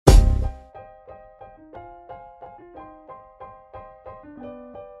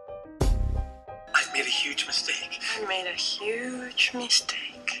made a huge mistake. I made a huge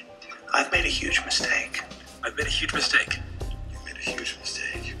mistake. I've made a huge mistake. I've made a huge mistake. You've made a huge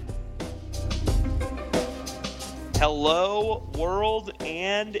mistake. Hello, world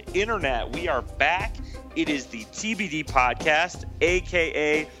and internet. We are back. It is the TBD podcast,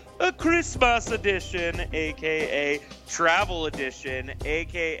 a.k.a. a Christmas edition, a.k.a. travel edition,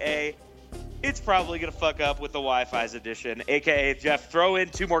 a.k.a. it's probably going to fuck up with the Wi-Fi's edition, a.k.a. Jeff, throw in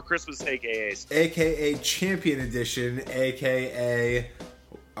two more Christmas AKAs. A.k.a. Champion Edition, a.k.a.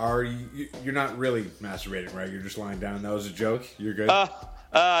 You're not really masturbating, right? You're just lying down. That was a joke? You're good?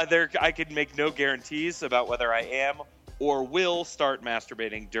 I can make no guarantees about whether I am or will start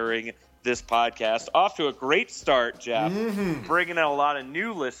masturbating during this podcast. Off to a great start, Jeff. Bringing in a lot of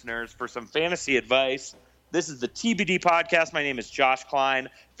new listeners for some fantasy advice. This is the TBD podcast. My name is Josh Klein.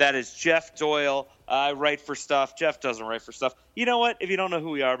 That is Jeff Doyle. I write for stuff. Jeff doesn't write for stuff. You know what? If you don't know who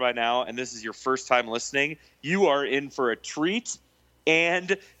we are by now, and this is your first time listening, you are in for a treat.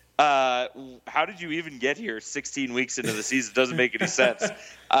 And how did you even get here 16 weeks into the season? Doesn't make any sense.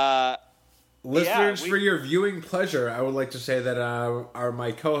 Listeners, for your viewing pleasure, I would like to say that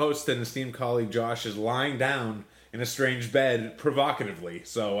my co-host and esteemed colleague Josh is lying down in a strange bed provocatively.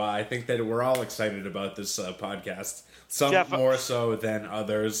 So I think that we're all excited about this podcast. Some Jeff, more so than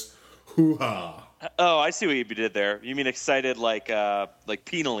others. Hoo-ha. Oh, I see what you did there. You mean excited like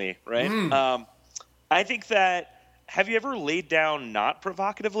penally, right? I think that, have you ever laid down not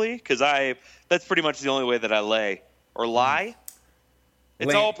provocatively? Because that's pretty much the only way that I lay. Or lie.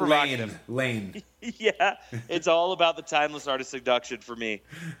 It's all provocative. Lane. Yeah, it's all about the timeless art of seduction for me.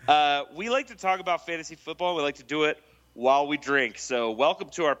 We like to talk about fantasy football. We like to do it while we drink. So welcome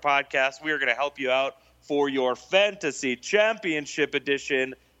to our podcast. We are going to help you out for your fantasy championship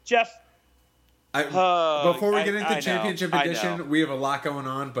edition. Jeff. Before we get into championship I edition, know. we have a lot going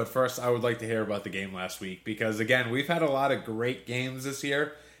on. But first, I would like to hear about the game last week. Because, again, we've had a lot of great games this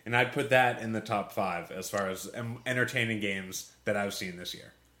year. And I'd put that in the top 5 as far as entertaining games that I've seen this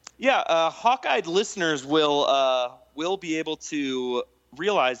year. Yeah, Hawkeye listeners will be able to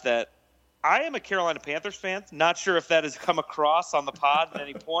realize that I am a Carolina Panthers fan. Not sure if that has come across on the pod at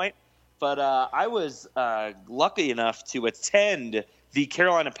any point, but I was lucky enough to attend the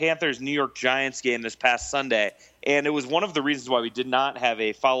Carolina Panthers New York Giants game this past Sunday, and it was one of the reasons why we did not have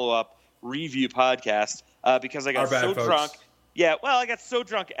a follow-up review podcast because I got so drunk. Yeah, well, I got so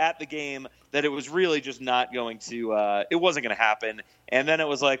drunk at the game that it was really just not going to it wasn't going to happen. And then it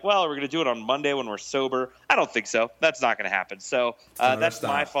was like, well, we're going to do it on Monday when we're sober. I don't think so. That's not going to happen. So that's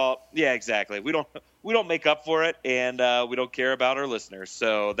my fault. Yeah, exactly. We don't make up for it, and we don't care about our listeners.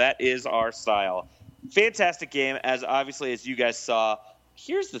 So that is our style. Fantastic game, as obviously as you guys saw.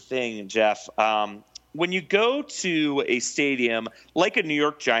 Here's the thing, Jeff. When you go to a stadium like a New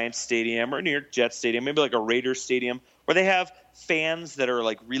York Giants stadium or a New York Jets stadium, maybe like a Raiders stadium, where they have fans that are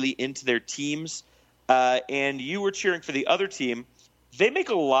like really into their teams, and you were cheering for the other team, they make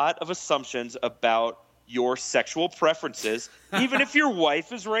a lot of assumptions about your sexual preferences, even if your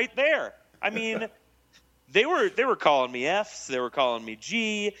wife is right there. I mean, they were calling me F's, they were calling me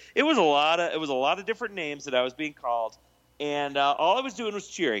G. It was a lot of different names that I was being called, and all I was doing was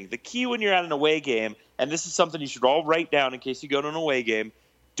cheering. The key when you're at an away game, and this is something you should all write down in case you go to an away game.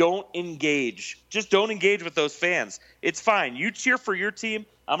 Don't engage. Just don't engage with those fans. It's fine. You cheer for your team.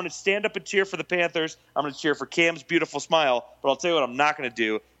 I'm going to stand up and cheer for the Panthers. I'm going to cheer for Cam's beautiful smile. But I'll tell you what I'm not going to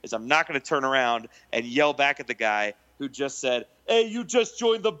do is I'm not going to turn around and yell back at the guy who just said, hey, you just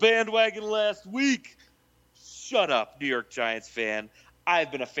joined the bandwagon last week. Shut up, New York Giants fan.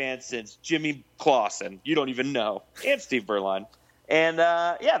 I've been a fan since Jimmy Clausen. You don't even know. And Steve Berline. And,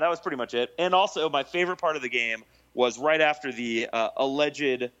 yeah, that was pretty much it. And also my favorite part of the game was right after the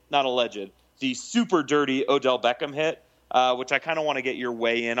the super dirty Odell Beckham hit, which I kind of want to get your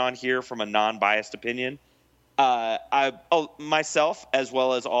weigh in on here from a non-biased opinion. Myself, as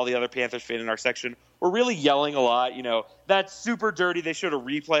well as all the other Panthers fans in our section, were really yelling a lot. You know, that's super dirty. They showed a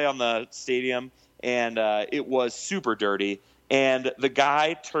replay on the stadium, and it was super dirty. And the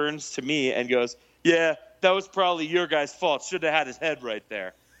guy turns to me and goes, yeah, that was probably your guy's fault. Should have had his head right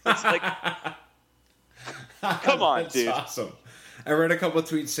there. It's like... Come on, That's dude. Awesome. I read a couple of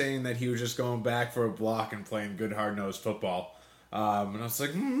tweets saying that he was just going back for a block and playing good hard-nosed football. And I was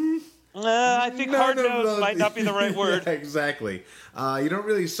like, I think hard-nosed might not be the right word. Yeah, exactly. You don't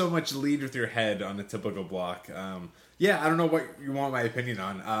really so much lead with your head on a typical block. Yeah, I don't know what you want my opinion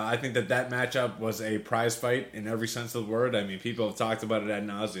on. I think that matchup was a prize fight in every sense of the word. I mean, people have talked about it ad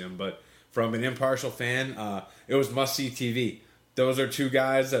nauseum, but from an impartial fan, it was must-see TV. Those are two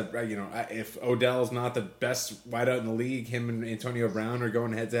guys that, you know, if Odell's not the best wideout in the league, him and Antonio Brown are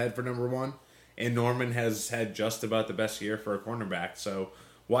going head-to-head for number one. and Norman has had just about the best year for a cornerback. So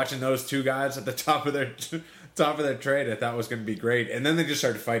watching those two guys at the top of their trade, I thought was going to be great. And then they just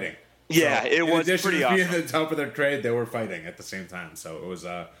started fighting. Yeah, so it was pretty awesome. In addition to being at the top of their trade, they were fighting at the same time. So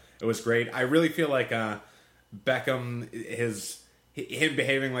it was great. I really feel like Beckham, him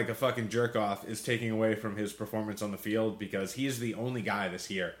behaving like a fucking jerk off is taking away from his performance on the field, because he's the only guy this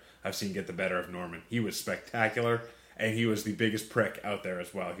year I've seen get the better of Norman. He was spectacular, and he was the biggest prick out there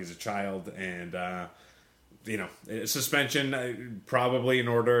as well. He's a child, and suspension probably in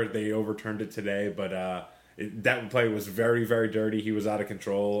order. They overturned it today, but that play was very, very dirty. He was out of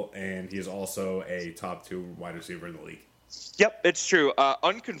control, and he is also a top 2 wide receiver in the league. Yep, it's true.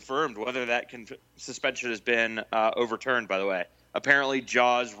 Unconfirmed whether that suspension has been overturned, by the way. Apparently,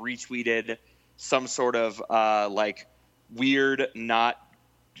 Jaws retweeted some sort of weird, not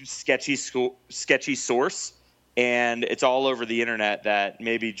sketchy source, and it's all over the internet that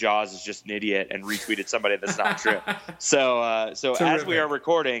maybe Jaws is just an idiot and retweeted somebody that's not true. So as we are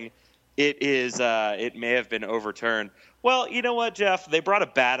recording, it may have been overturned. Well, you know what, Jeff? They brought a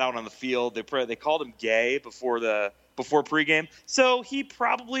bat out on the field. They called him gay before pregame, so he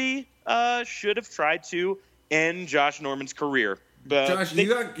probably should have tried to end Josh Norman's career. But Josh,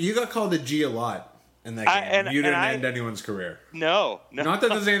 you got called a G a lot in that game. You didn't end anyone's career. No. Not that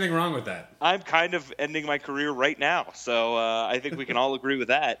there's anything wrong with that. I'm kind of ending my career right now, so I think we can all agree with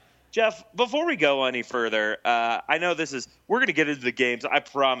that. Jeff, before we go any further, I know we're going to get into the games. I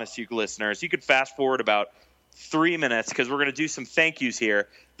promise you, listeners, you could fast forward about 3 minutes because we're going to do some thank yous here.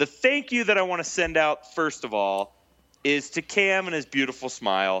 The thank you that I want to send out, first of all, is to Cam and his beautiful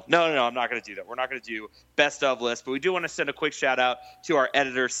smile. No, I'm not going to do that. We're not going to do best of list, but we do want to send a quick shout out to our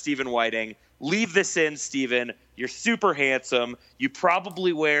editor, Stephen Whiting. Leave this in, Stephen. You're super handsome. You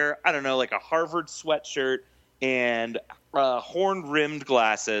probably wear, I don't know, like a Harvard sweatshirt and horn-rimmed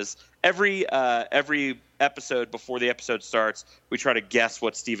glasses. Every episode before the episode starts, we try to guess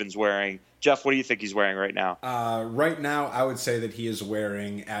what Stephen's wearing. Jeff, what do you think he's wearing right now? Right now, I would say that he is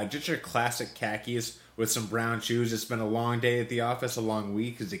wearing just your classic khakis with some brown shoes. It's been a long day at the office, a long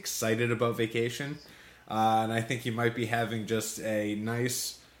week. He's excited about vacation. And I think he might be having just a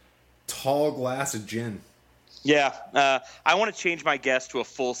nice, tall glass of gin. Yeah. I want to change my guess to a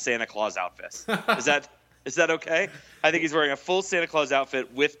full Santa Claus outfit. Is that okay? I think he's wearing a full Santa Claus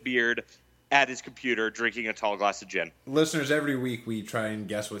outfit with beard at his computer drinking a tall glass of gin. Listeners, every week we try and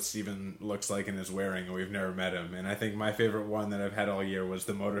guess what Steven looks like and is wearing, and we've never met him. And I think my favorite one that I've had all year was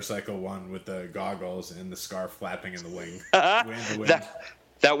the motorcycle one with the goggles and the scarf flapping in the wind.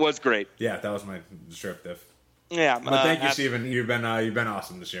 That was great. Yeah, that was my descriptive. Yeah, but thank you, Steven. You've been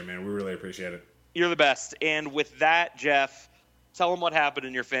awesome this year, man. We really appreciate it. You're the best. And with that, Jeff, tell them what happened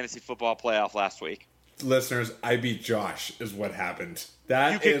in your fantasy football playoff last week. Listeners, I beat Josh is what happened.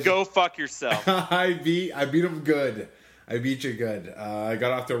 You can go fuck yourself. I beat him good. I beat you good. I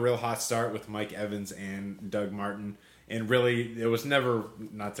got off to a real hot start with Mike Evans and Doug Martin, and really, it was never,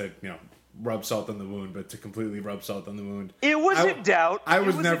 not to rub salt on the wound, but to completely rub salt on the wound. It was in doubt. I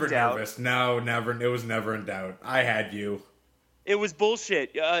was never nervous. No, never. It was never in doubt. I had you. It was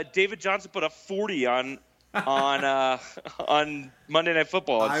bullshit. David Johnson put up 40 on Monday Night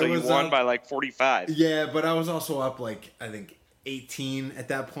Football, and so you won by like 45. Yeah, but I was also up I think 18 at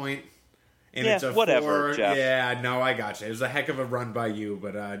that point. And yeah, it's a whatever, 4. Jeff. Yeah, no, I got you. It was a heck of a run by you,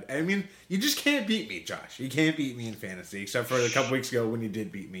 but I mean, you just can't beat me, Josh. You can't beat me in fantasy, except for a couple weeks ago when you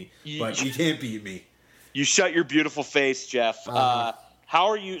did beat me. But you can't beat me. You shut your beautiful face, Jeff. How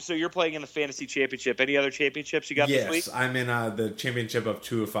are you? So you're playing in the fantasy championship. Any other championships you got this week? Yes, I'm in the championship of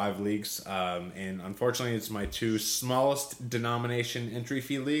 2 of 5 leagues, and unfortunately, it's my 2 smallest denomination entry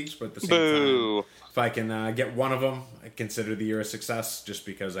fee leagues. But at the same time, if I can get one of them, I consider the year a success. Just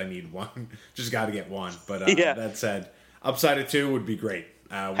because I need one, just got to get one. But that said, upside of 2 would be great.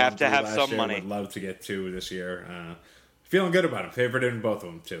 Have to have some money. Would love to get 2 this year. Feeling good about them. Favored in both of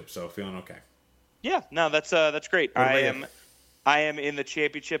them too, so feeling okay. Yeah, no, that's great. I am in the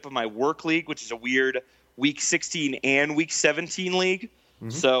championship of my work league, which is a weird week 16 and week 17 league.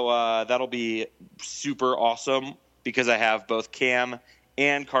 Mm-hmm. So that'll be super awesome because I have both Cam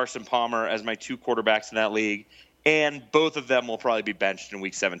and Carson Palmer as my 2 quarterbacks in that league. And both of them will probably be benched in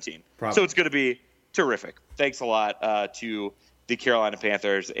week 17. Probably. So it's going to be terrific. Thanks a lot to the Carolina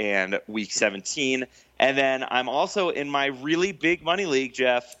Panthers and week 17. And then I'm also in my really big money league,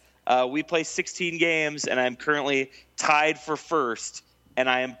 Jeff. We play 16 games, and I'm currently tied for first, and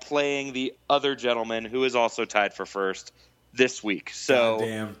I am playing the other gentleman who is also tied for first this week. So,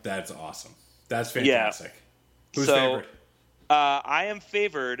 damn, that's awesome. That's fantastic. Yeah. Who's favored? I am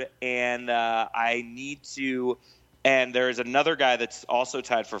favored, and I need to And there is another guy that's also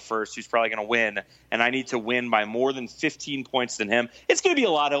tied for first who's probably going to win, and I need to win by more than 15 points than him. It's going to be a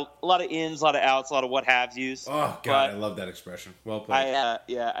lot of ins, a lot of outs, a lot of what have yous. Oh God, I love that expression. Well played.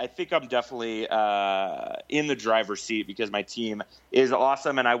 I think I'm definitely in the driver's seat because my team is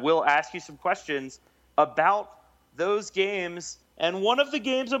awesome, and I will ask you some questions about those games. And one of the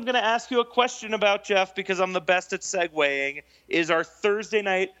games I'm going to ask you a question about, Jeff, because I'm the best at segueing, is our Thursday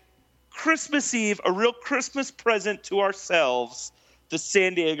night Christmas Eve, a real Christmas present to ourselves, the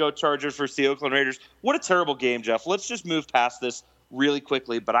San Diego Chargers versus the Oakland Raiders. What a terrible game, Jeff. Let's just move past this really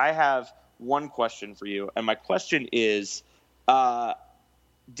quickly. But I have one question for you, and my question is,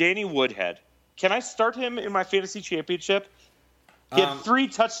 Danny Woodhead, can I start him in my fantasy championship? He had 3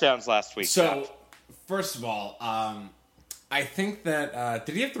 touchdowns last week. So, Jeff. First of all, I think that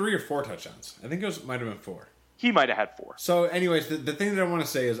did he have 3 or 4 touchdowns? I think it might have been 4. He might have had 4. So, anyways, the thing that I want to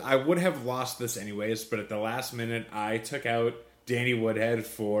say is I would have lost this anyways, but at the last minute, I took out Danny Woodhead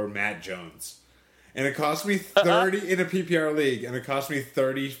for Matt Jones. And it cost me 30 in a PPR league, and it cost me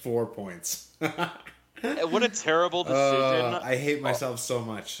 34 points. What a terrible decision. I hate myself so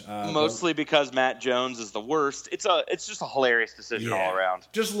much. Mostly because Matt Jones is the worst. It's just a hilarious decision all around.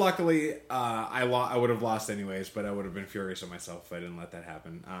 Just luckily, I would have lost anyways, but I would have been furious at myself if I didn't let that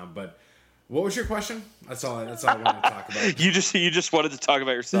happen. But what was your question? That's all I wanted to talk about. You just wanted to talk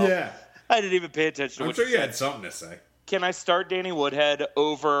about yourself. Yeah. I didn't even pay attention to I'm what sure you you said. had something to say. Can I start Danny Woodhead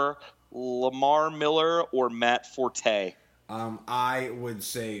over Lamar Miller or Matt Forte? I would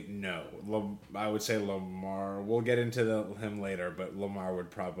say no. I would say Lamar. We'll get into him later, but Lamar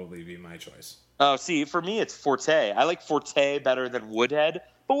would probably be my choice. Oh, see, for me, it's Forte. I like Forte better than Woodhead,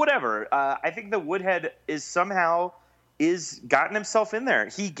 but whatever. I think that Woodhead is gotten himself in there.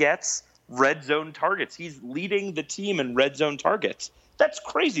 He gets red zone targets. He's leading the team in red zone targets. That's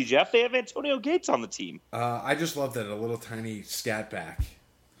crazy, Jeff. They have Antonio Gates on the team. I just love that a little tiny scat back,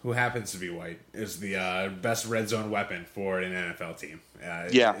 who happens to be white, is the best red zone weapon for an NFL team.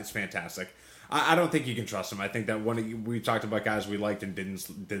 It's fantastic. I don't think you can trust him. I think that we talked about guys we liked and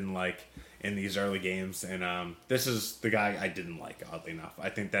didn't like in these early games, and this is the guy I didn't like, oddly enough. I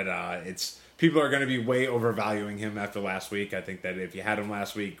think that people are going to be way overvaluing him after last week. I think that if you had him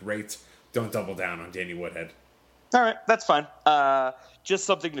last week, great. Don't double down on Danny Woodhead. All right, that's fine. Just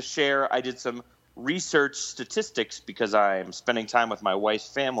something to share. I did some research statistics because I'm spending time with my wife's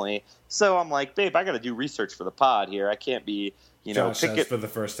family. So I'm like, babe, I got to do research for the pod here. I can't be, Josh says for the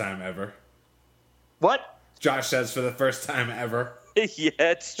first time ever. What? Josh says for the first time ever. Yeah,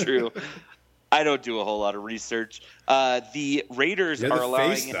 it's true. I don't do a whole lot of research. The Raiders You're are the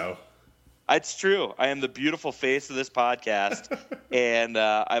allowing. face, though. It's true. I am the beautiful face of this podcast, and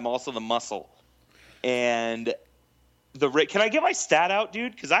I'm also the muscle. And can I get my stat out,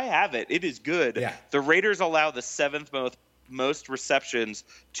 dude? Because I have it. It is good. Yeah. The Raiders allow the 7th most receptions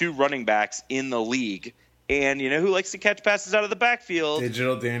to running backs in the league. And you know who likes to catch passes out of the backfield?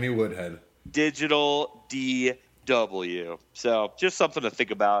 Digital Danny Woodhead. Digital DW. So just something to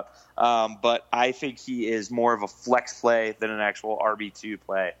think about. But I think he is more of a flex play than an actual RB2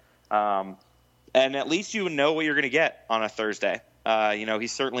 play. And at least you know what you're going to get on a Thursday.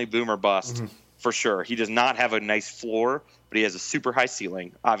 He's certainly boom or bust for sure. He does not have a nice floor, but he has a super high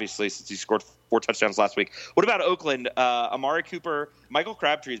ceiling, obviously, since he scored 4 touchdowns last week. What about Oakland? Amari Cooper, Michael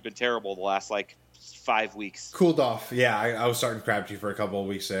Crabtree has been terrible the last 5 weeks. Cooled off. Yeah, I was starting Crabtree for a couple of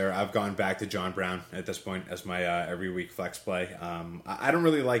weeks there. I've gone back to John Brown at this point as my every week flex play. I don't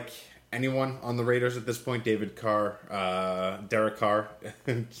really like anyone on the Raiders at this point. David Carr, Derek Carr.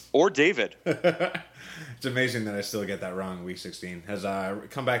 Or David. It's amazing that I still get that wrong. Week 16 has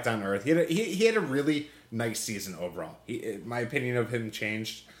come back down to earth. He had a really nice season overall. My opinion of him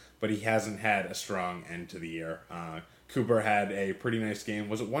changed, but he hasn't had a strong end to the year. Cooper had a pretty nice game.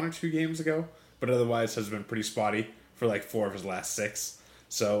 Was it 1 or 2 games ago? But otherwise has been pretty spotty for 4 of his last 6.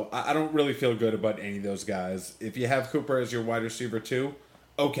 So I don't really feel good about any of those guys. If you have Cooper as your wide receiver too,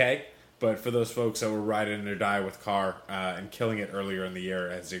 okay. But for those folks that were riding or die with Carr and killing it earlier in the year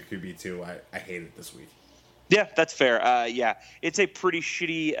as their QB2, I hate it this week. Yeah, that's fair. It's a pretty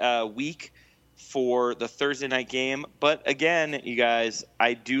shitty week for the Thursday night game. But again, you guys,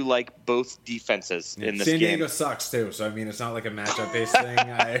 I do like both defenses in this game. San Diego sucks too, so I mean, it's not like a matchup-based thing.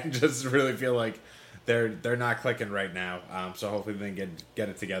 I just really feel like they're not clicking right now. So hopefully they can get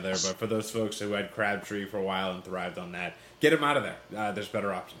it together. But for those folks who had Crabtree for a while and thrived on that, get him out of there. There's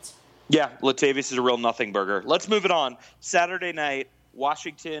better options. Yeah, Latavius is a real nothing burger. Let's move it on. Saturday night,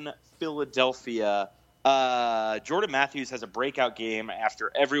 Washington, Philadelphia. Jordan Matthews has a breakout game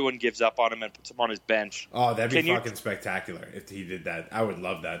after everyone gives up on him and puts him on his bench. Oh, that'd be fucking spectacular if he did that. I would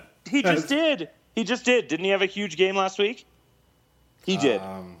love that. He just did. He just did. Didn't he have a huge game last week? He did.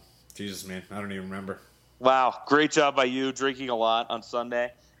 Jesus, man. I don't even remember. Wow. Great job by you drinking a lot on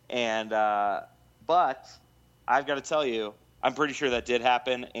Sunday. And but I've got to tell you, I'm pretty sure that did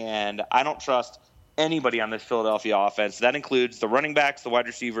happen, and I don't trust anybody on this Philadelphia offense. That includes the running backs, the wide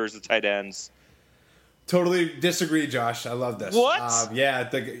receivers, the tight ends. Totally disagree, Josh. I love this. What?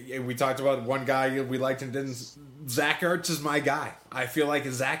 We talked about one guy we liked and didn't. Zach Ertz is my guy. I feel like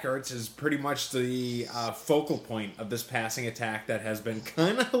Zach Ertz is pretty much the focal point of this passing attack that has been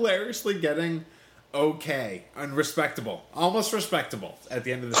kind of hilariously getting okay and respectable, almost respectable at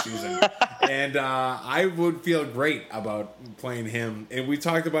the end of the season. And I would feel great about playing him. And we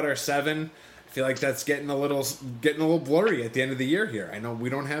talked about our 7. I feel like that's getting a little blurry at the end of the year here. I know we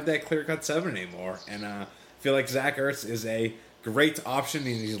don't have that clear-cut 7 anymore, and I feel like Zach Ertz is a great option,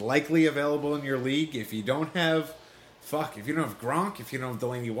 and he's likely available in your league. If you don't have Gronk, if you don't have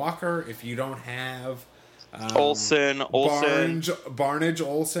Delaney Walker, if you don't have Olsen, Barnage,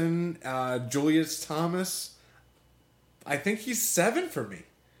 Olsen, Julius Thomas, I think he's 7 for me.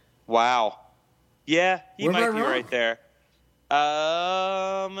 Wow. Yeah, he Where am might I be wrong? right there.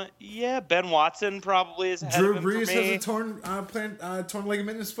 Yeah, Ben Watson probably is ahead Drew of him Brees for me. has a torn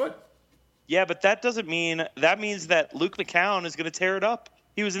ligament in his foot. Yeah, but that doesn't mean that means that Luke McCown is going to tear it up.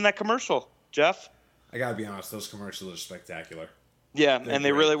 He was in that commercial, Jeff. I gotta be honest; those commercials are spectacular. Yeah, They're and they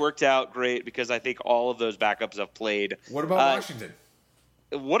great. really worked out great because I think all of those backups have played. What about Washington?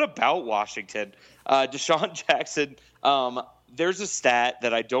 What about Washington? Deshaun Jackson. There's a stat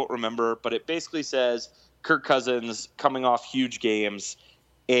that I don't remember, but it basically says Kirk Cousins coming off huge games,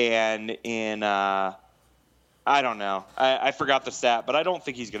 and in I don't know. I forgot the stat, but I don't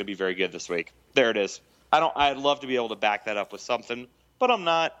think he's going to be very good this week. There it is. I'd love to be able to back that up with something, but I'm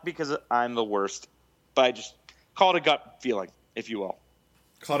not because I'm the worst. But I just call it a gut feeling, if you will.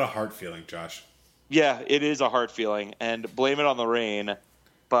 Call it a heart feeling, Josh. Yeah, it is a heart feeling, and blame it on the rain.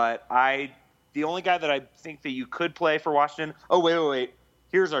 But the only guy that I think that you could play for Washington. Oh, wait.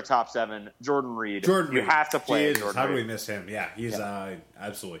 Here's our top 7. Jordan Reed. You have to play Jesus, Jordan how Reed. do we miss him? Yeah, he's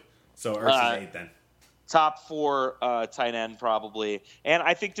absolutely. So Ertz is 8 then. Top 4 tight end probably. And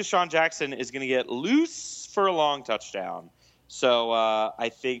I think Deshaun Jackson is going to get loose for a long touchdown. So I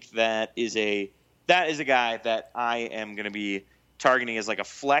think that is a guy that I am going to be targeting as like a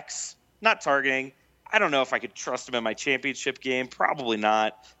flex. Not targeting. I don't know if I could trust him in my championship game. Probably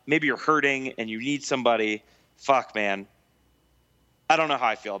not. Maybe you're hurting and you need somebody. Fuck, man. I don't know how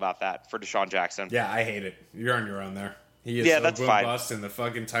I feel about that for Deshaun Jackson. Yeah, I hate it. You're on your own there. He is that's boom fine. Bust in the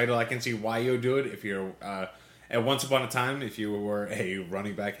fucking title. I can see why you would do it if you're at once upon a time if you were a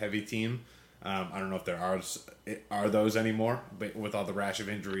running back heavy team. I don't know if there are those anymore, but with all the rash of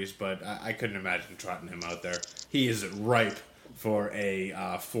injuries. But I couldn't imagine trotting him out there. He is ripe for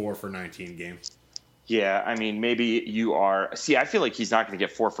a 4 for 19 game. Yeah, I mean, maybe you are. See, I feel like he's not going to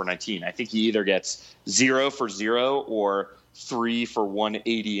get 4 for 19. I think he either gets 0 for 0 or 3 for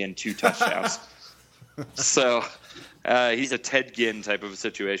 180 and 2 touchdowns. So he's a Ted Ginn type of a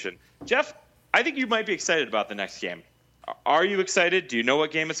situation. Jeff, I think you might be excited about the next game. Are you excited? Do you know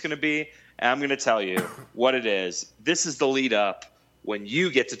what game it's going to be? And I'm going to tell you what it is. This is the lead up when you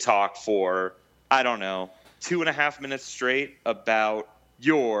get to talk for, 2.5 minutes straight about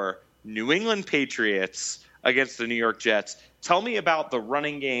your New England Patriots against the New York Jets. Tell me about the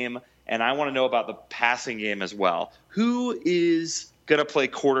running game, and I want to know about the passing game as well. Who is going to play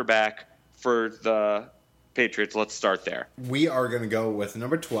quarterback for the Patriots? Let's start there. We are going to go with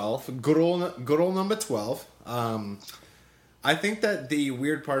number 12, good old number 12. I think that the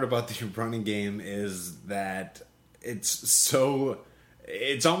weird part about the running game is that it's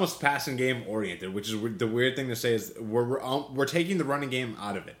almost passing game oriented, which is the weird thing to say is we're taking the running game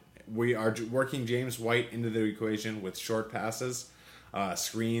out of it. We are working James White into the equation with short passes,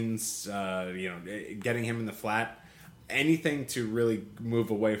 screens, getting him in the flat. Anything to really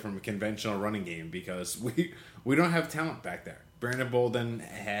move away from a conventional running game because we don't have talent back there. Brandon Bolden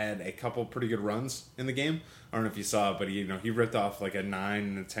had a couple pretty good runs in the game. I don't know if you saw it, but he ripped off like a 9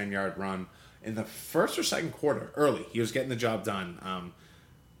 and a 10-yard run in the first or second quarter early. He was getting the job done,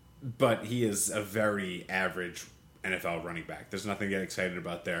 but he is a very average NFL running back. There's nothing to get excited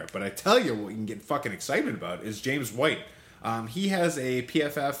about there. But I tell you what you can get fucking excited about is James White. He has a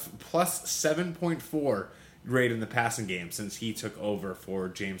PFF plus 7.4 grade in the passing game since he took over for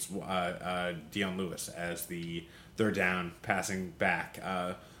Dion Lewis as the third down passing back,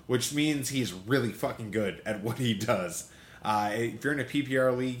 which means he's really fucking good at what he does. If you're in a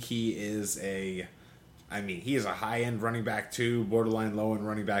PPR league, he is a high-end running back 2, borderline low-end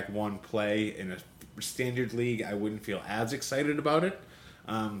running back 1 play. In a standard league, I wouldn't feel as excited about it.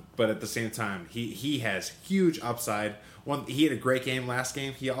 But at the same time, he has huge upside. He had a great game last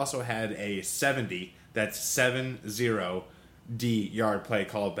game. He also had a 70, that's 7-0 D yard play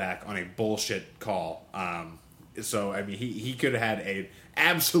called back on a bullshit call. So, I mean, he could have had a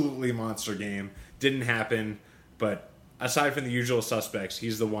absolutely monster game. Didn't happen, but aside from the usual suspects,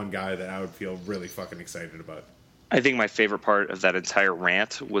 he's the one guy that I would feel really fucking excited about. I think my favorite part of that entire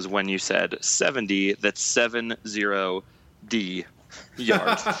rant was when you said 70, that's 7-0 D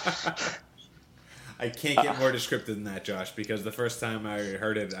yard. I can't get more descriptive than that, Josh, because the first time I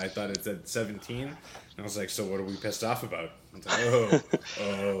heard it, I thought it said 17. And I was like, so what are we pissed off about? I was like,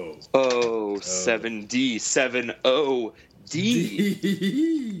 oh, 7D, 7-0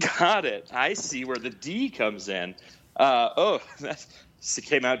 D. Got it. I see where the D comes in. That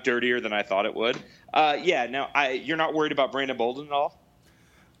came out dirtier than I thought it would. You're not worried about Brandon Bolden at all?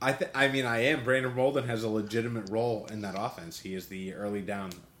 I mean, I am. Brandon Bolden has a legitimate role in that offense. He is the early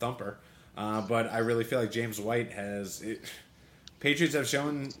down thumper. But I really feel like James White has... Patriots have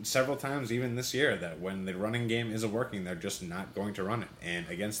shown several times, even this year, that when the running game isn't working, they're just not going to run it. And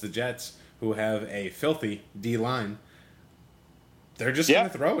against the Jets, who have a filthy D-line, they're just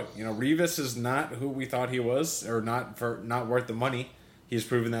going to throw it. You know, Revis is not who we thought he was, or not worth the money. He's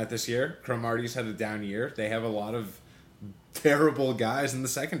proven that this year. Cromartie's had a down year. They have a lot of terrible guys in the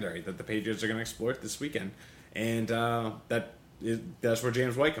secondary that the Patriots are going to exploit this weekend. And that's where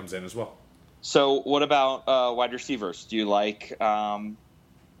James White comes in as well. So what about wide receivers? Do you like Amendola?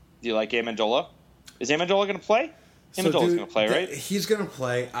 Is Amendola going to play? Amendola's going to play, right? He's going to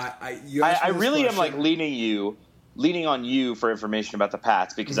play. I really am like leaning on you for information about the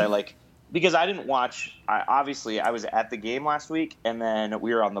Pats because because I didn't watch. Obviously, I was at the game last week, and then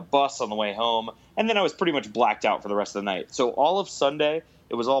we were on the bus on the way home, and then I was pretty much blacked out for the rest of the night. So all of Sunday,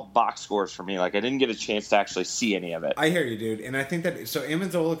 it was all box scores for me. Like I didn't get a chance to actually see any of it. I hear you, dude, and I think that so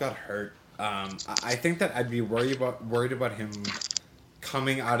Amendola got hurt. I think that I'd be worried about him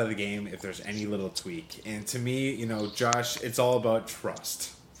coming out of the game if there's any little tweak. And to me, you know, Josh, it's all about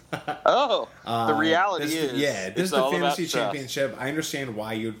trust. The reality this is the fantasy championship. I understand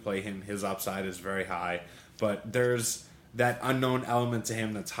why you'd play him. His upside is very high, but there's that unknown element to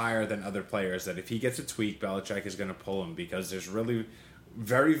him that's higher than other players. That if he gets a tweak, Belichick is going to pull him because there's really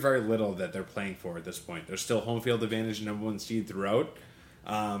very, very little that they're playing for at this point. There's still home field advantage, number one seed throughout.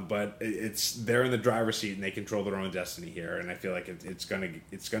 But they're in the driver's seat and they control their own destiny here, and I feel like it's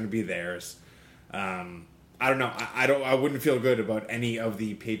gonna be theirs. I don't know. I wouldn't feel good about any of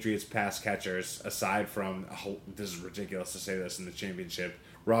the Patriots pass catchers aside from this is ridiculous to say this in the championship.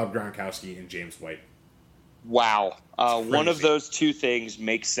 Rob Gronkowski and James White. Wow, one of those two things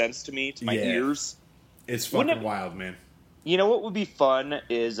makes sense to me, to my ears. It's fucking wild, man. You know what would be fun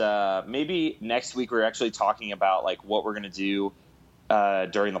is maybe next week we're actually talking about like what we're gonna do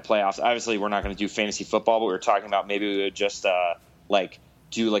during the playoffs. Obviously, we're not going to do fantasy football, but we were talking about maybe we would just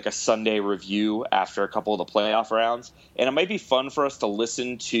do like a Sunday review after a couple of the playoff rounds. And it might be fun for us to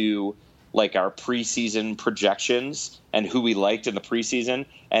listen to like our preseason projections and who we liked in the preseason,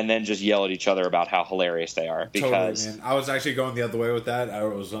 and then just yell at each other about how hilarious they are. Because totally, man. I was actually going the other way with that. I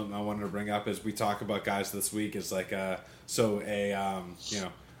wanted to bring up as we talk about guys this week is like a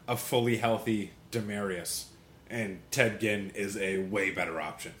fully healthy Demaryius. And Ted Ginn is a way better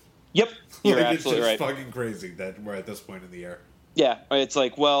option. Yep, you're absolutely right. It's just fucking crazy that we're at this point in the year. Yeah, it's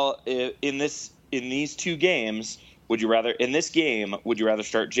like, well, in these two games, would you rather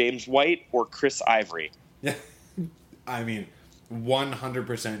start James White or Chris Ivory? Yeah, I mean,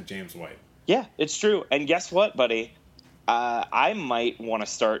 100% James White. Yeah, it's true. And guess what, buddy? I might want to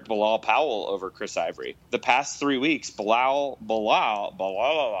start Bilal Powell over Chris Ivory. The past 3 weeks, Bilal.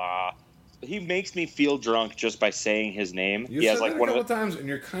 He makes me feel drunk just by saying his name. You said that a couple times, and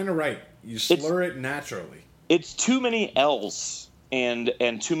you're kind of right. You slur it naturally. It's too many L's and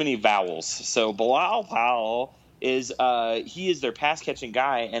too many vowels. So Bilal Powell is he is their pass catching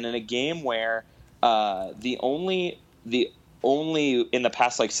guy, and in a game where the only in the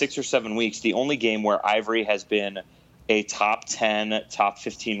past like 6 or 7 weeks, the only game where Ivory has been a top 10, top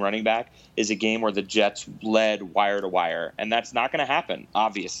 15 running back is a game where the Jets led wire to wire. And that's not going to happen,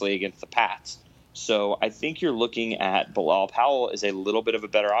 obviously, against the Pats. So I think you're looking at Bilal Powell as a little bit of a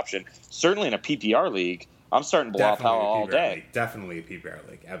better option. Certainly in a PPR league, I'm starting Bilal Powell all day. Definitely a PPR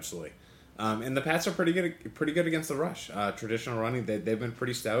league, absolutely. And the Pats are pretty good against the rush. Traditional running, they've been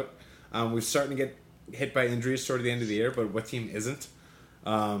pretty stout. We're starting to get hit by injuries toward the end of the year, but what team isn't?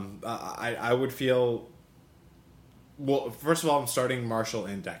 I would feel... Well, first of all, I'm starting Marshall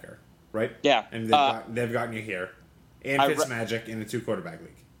and Decker, right? Yeah. And they've gotten you here. And Fitzmagic in a 2-quarterback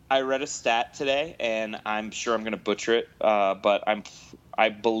league. I read a stat today, and I'm sure I'm going to butcher it, but I'm I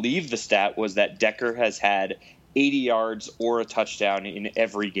believe the stat was that Decker has had 80 yards or a touchdown in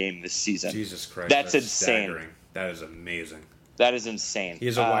every game this season. Jesus Christ. That's insane. Staggering. That is amazing. That is insane.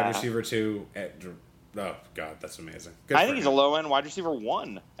 He's a wide receiver, too. Oh, God, that's amazing. I think he's a low-end wide receiver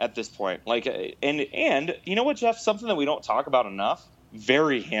 1 at this point. And you know what, Jeff? Something that we don't talk about enough.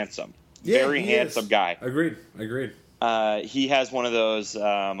 Very handsome. Very handsome guy. Agreed. He has one of those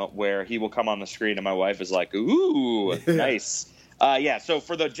where he will come on the screen and my wife is like, "Ooh, nice." So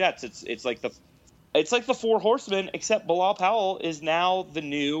for the Jets, it's like the Four Horsemen, except Bilal Powell is now the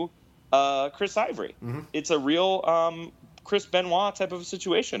new Chris Ivory. Mm-hmm. It's a real Chris Benoit type of a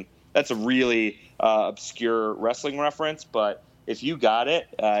situation. That's a really obscure wrestling reference, but if you got it,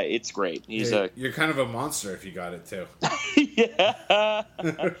 it's great. You're kind of a monster if you got it too. Yeah.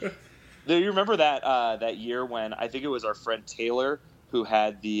 Do you remember that year when I think it was our friend Taylor who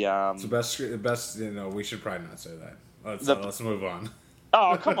had the the best? We should probably not say that. Let's move on.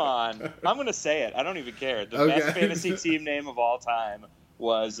 Oh, come on! I'm going to say it. I don't even care. The best fantasy team name of all time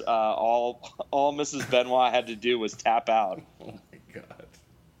was all Mrs. Benoit had to do was tap out. Oh my God!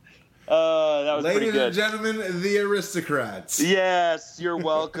 That was pretty good. Ladies and gentlemen, the Aristocrats. Yes, you're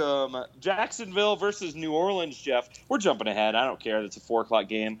welcome. Jacksonville versus New Orleans, Jeff. We're jumping ahead. I don't care. That's a 4:00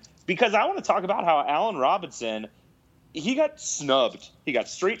 game. Because I want to talk about how Allen Robinson, he got snubbed. He got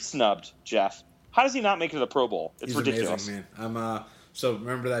straight snubbed, Jeff. How does he not make it to the Pro Bowl? It's ridiculous. Amazing, man. So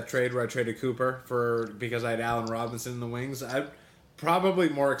remember that trade where I traded Cooper because I had Allen Robinson in the wings? I'm probably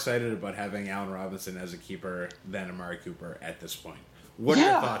more excited about having Allen Robinson as a keeper than Amari Cooper at this point. What are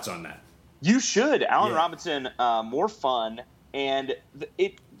your thoughts on that? You should. Allen Robinson, more fun. And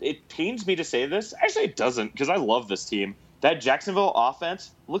it pains me to say this. Actually, it doesn't, because I love this team. That Jacksonville offense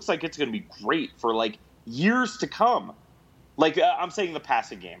looks like it's going to be great for, years to come. I'm saying the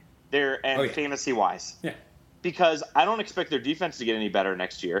passing game fantasy-wise. Yeah. Because I don't expect their defense to get any better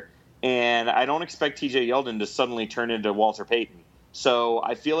next year, and I don't expect T.J. Yeldon to suddenly turn into Walter Payton. So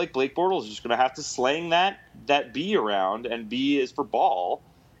I feel like Blake Bortles is just going to have to slang that B around, and B is for ball,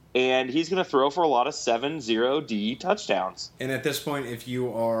 and he's going to throw for a lot of 7-0 D touchdowns. And at this point, if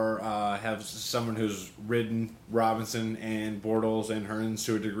you are have someone who's ridden Robinson and Bortles and Hearns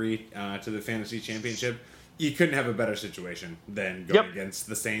to a degree to the fantasy championship, you couldn't have a better situation than going against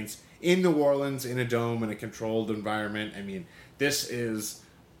the Saints in New Orleans, in a dome, in a controlled environment. I mean, this is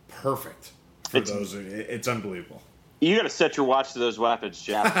perfect for those. It's unbelievable. You got to set your watch to those weapons,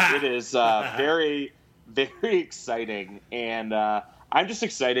 Jeff. It is very, very exciting, and I'm just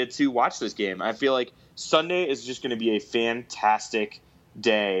excited to watch this game. I feel like Sunday is just going to be a fantastic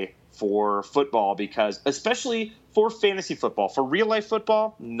day for football because, especially for fantasy football, for real life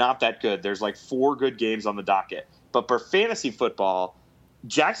football, not that good. There's 4 good games on the docket. But for fantasy football,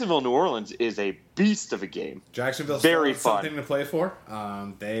 Jacksonville, New Orleans is a beast of a game. Jacksonville's very fun. Something to play for.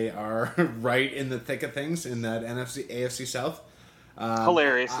 They are right in the thick of things in that AFC South.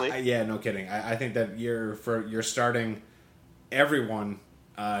 Hilariously. No kidding. I think that you're starting everyone,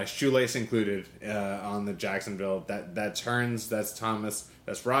 shoelace included, on the Jacksonville. That's Hearns, that's Thomas,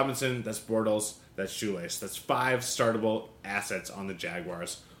 that's Robinson, that's Bortles, that's Shoelace. That's 5 startable assets on the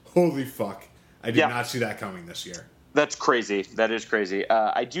Jaguars. Holy fuck. I did not see that coming this year. That's crazy. That is crazy.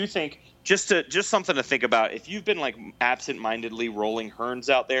 I do think just something to think about. If you've been absent-mindedly rolling Hearns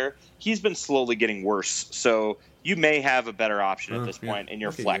out there, he's been slowly getting worse. So you may have a better option at this point in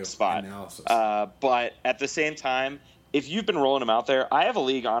your flex spot. But at the same time, if you've been rolling him out there, I have a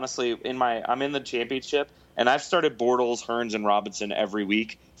league, honestly, I'm in the championship, and I've started Bortles, Hearns, and Robinson every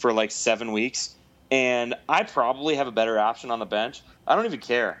week for 7 weeks. And I probably have a better option on the bench. I don't even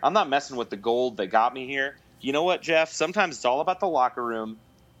care. I'm not messing with the gold that got me here. You know what, Jeff? Sometimes it's all about the locker room,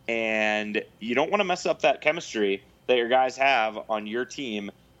 and you don't want to mess up that chemistry that your guys have on your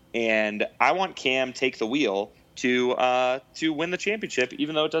team. And I want Cam take the wheel to win the championship,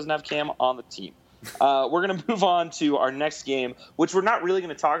 even though it doesn't have Cam on the team. We're going to move on to our next game, which we're not really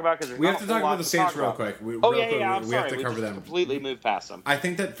going to talk about because we have to talk about the Saints real quick. I'm sorry. We have to cover them. Completely move past them. I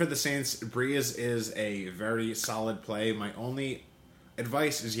think that for the Saints, Breeze is a very solid play. My only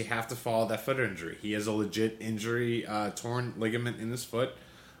advice is you have to follow that foot injury. He has a legit injury, torn ligament in his foot.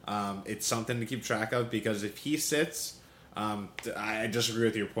 It's something to keep track of because if he sits, I disagree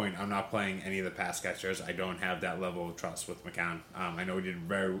with your point. I'm not playing any of the pass catchers. I don't have that level of trust with McCown. I know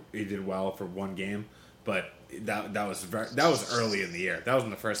he did well for one game, but that was early in the year. That was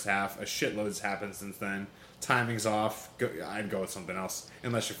in the first half. A shitload's happened since then. Timing's off. I'd go with something else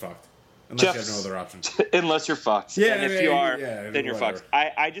unless you're fucked. Unless you have no other options. Unless you're fucked. Yeah, and if you are, then you're fucked.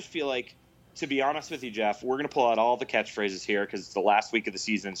 I just feel like, to be honest with you, Jeff, we're going to pull out all the catchphrases here because it's the last week of the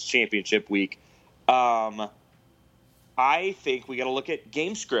season. It's championship week. I think we got to look at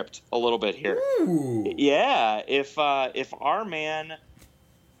game script a little bit here. Ooh. Yeah, if our man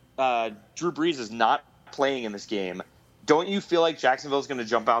Drew Brees is not playing in this game, don't you feel like Jacksonville's going to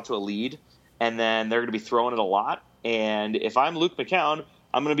jump out to a lead, and then they're going to be throwing it a lot? And if I'm Luke McCown,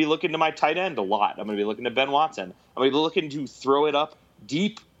 I'm going to be looking to my tight end a lot. I'm going to be looking to Ben Watson. I'm going to be looking to throw it up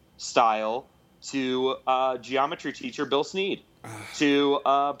deep style to geometry teacher Bill Snead, to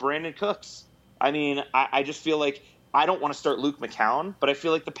Brandon Cooks. I mean, I just feel like I don't want to start Luke McCown, but I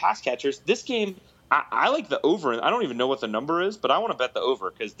feel like the pass catchers, this game, I like the over. I don't even know what the number is, but I want to bet the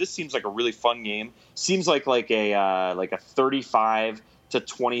over because this seems like a really fun game. Seems like a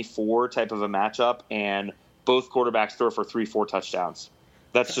 35-24 type of a matchup, and both quarterbacks throw for 3-4 touchdowns.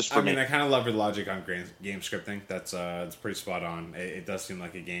 That's just for me. I kind of love your logic on game scripting. That's it's pretty spot on. It does seem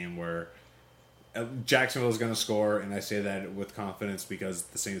like a game where Jacksonville is going to score, and I say that with confidence because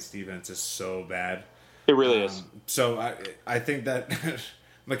the Saints defense is so bad. It really is. So I think that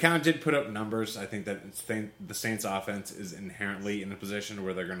McCown did put up numbers. I think that the Saints offense is inherently in a position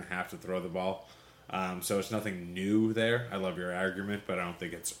where they're going to have to throw the ball. So it's nothing new there. I love your argument, but I don't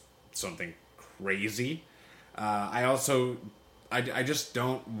think it's something crazy. I just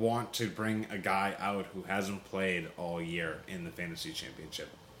don't want to bring a guy out who hasn't played all year in the fantasy championship.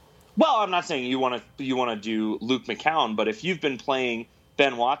 Well, I'm not saying you want to do Luke McCown, but if you've been playing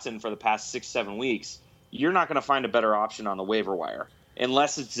Ben Watson for the past 6-7 weeks, you're not going to find a better option on the waiver wire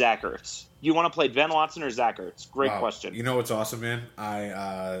unless it's Zach Ertz. You want to play Ben Watson or Zach Ertz? Great question. You know what's awesome, man?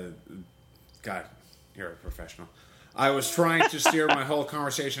 God, you're a professional. I was trying to steer my whole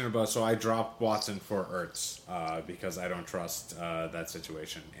conversation about, so I dropped Watson for Ertz because I don't trust that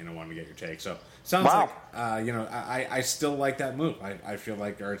situation, and I wanted to get your take. So sounds like I still like that move. I feel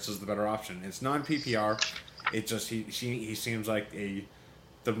like Ertz is the better option. It's non-PPR. It just he seems like the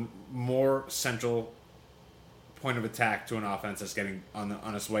more central point of attack to an offense that's getting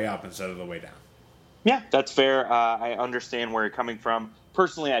on its way up instead of the way down. Yeah, that's fair. I understand where you're coming from.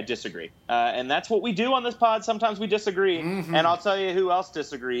 Personally, I disagree. And that's what we do on this pod. Sometimes we disagree. Mm-hmm. And I'll tell you who else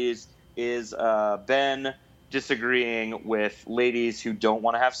disagrees is Ben disagreeing with ladies who don't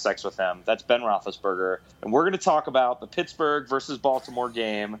want to have sex with him. That's Ben Roethlisberger. And we're going to talk about the Pittsburgh versus Baltimore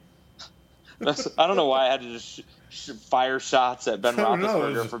game. I don't know why I had to just fire shots at Ben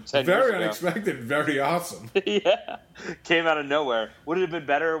Roethlisberger from 10 years ago. Very unexpected, very awesome. Yeah, came out of nowhere. Would it have been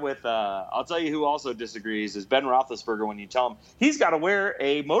better with, I'll tell you who also disagrees, is Ben Roethlisberger when you tell him he's got to wear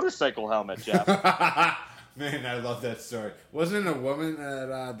a motorcycle helmet, Jeff. Man, I love that story. Wasn't it a woman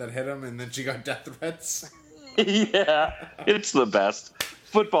that hit him and then she got death threats? Yeah, it's the best.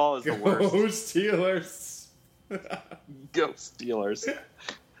 Football is the worst. Go Steelers. Go Steelers.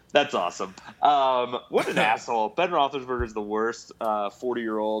 That's awesome. What an asshole. Ben Roethlisberger's the worst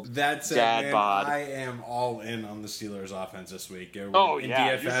 40-year-old dad bod. I am all in on the Steelers offense this week.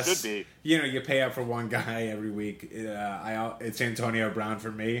 DFS, you should be. You pay up for one guy every week. It's Antonio Brown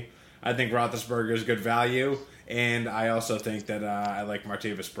for me. I think Roethlisberger is good value, and I also think that I like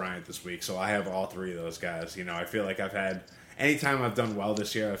Martavis Bryant this week, so I have all three of those guys. I feel like anytime I've done well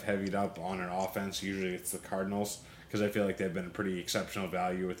this year, I've heavied up on an offense. Usually it's the Cardinals, because I feel like they've been a pretty exceptional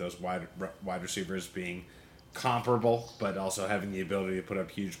value with those wide receivers being comparable, but also having the ability to put up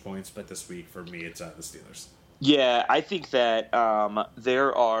huge points. But this week, for me, it's the Steelers. Yeah, I think that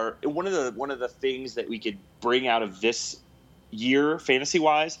there are one of the things that we could bring out of this year,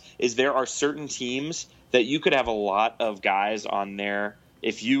 fantasy-wise, is there are certain teams that you could have a lot of guys on there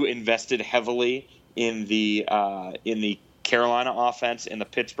if you invested heavily in the Carolina offense, in the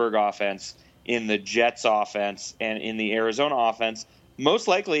Pittsburgh offense, in the Jets offense, and in the Arizona offense. Most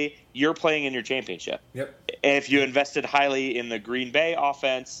likely, you're playing in your championship. Yep. And if you invested highly in the Green Bay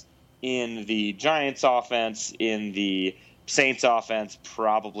offense, in the Giants offense, in the Saints offense,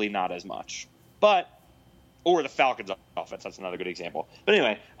 probably not as much. Or the Falcons offense, that's another good example. But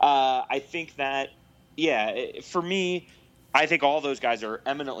anyway, I think that, for me, I think all those guys are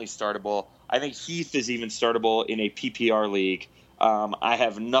eminently startable. I think Heath is even startable in a PPR league. I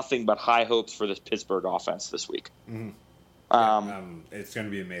have nothing but high hopes for this Pittsburgh offense this week. Mm-hmm. It's going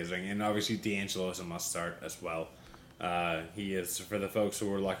to be amazing. And obviously, D'Angelo is a must-start as well. He is, for the folks who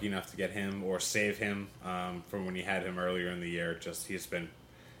were lucky enough to get him or save him from when you had him earlier in the year, he's been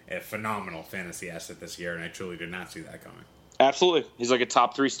a phenomenal fantasy asset this year, and I truly did not see that coming. Absolutely. He's like a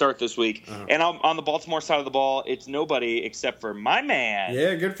top 3 start this week. Uh-huh. And on the Baltimore side of the ball, it's nobody except for my man.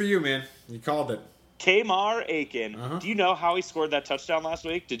 Yeah, good for you, man. You called it. Kamar Aiken. Uh-huh. Do you know how he scored that touchdown last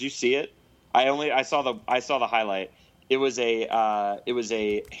week? Did you see it? I saw the highlight. It was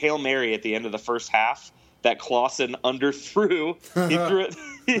a Hail Mary at the end of the first half that Clausen underthrew. He threw it.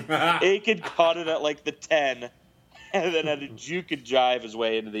 Aiken caught it at like the 10 and then had a juke and jive his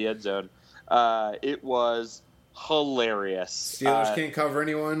way into the end zone. It was hilarious. Steelers can't cover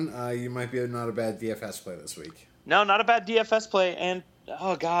anyone. You might be not a bad DFS play this week. No, not a bad DFS play. And,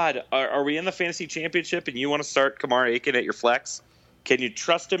 oh, God, are we in the fantasy championship and you want to start Kamar Aiken at your flex? Can you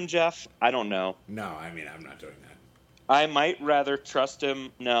trust him, Jeff? I don't know. No, I mean, I'm not doing that. I might rather trust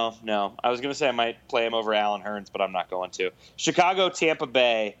him. No. I was going to say I might play him over Allen Hurns, but I'm not going to. Chicago, Tampa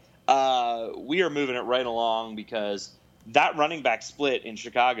Bay. We are moving it right along because that running back split in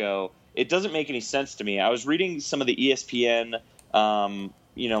Chicago, it doesn't make any sense to me. I was reading some of the ESPN,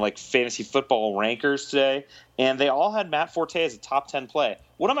 like fantasy football rankers today, and they all had Matt Forte as a top 10 play.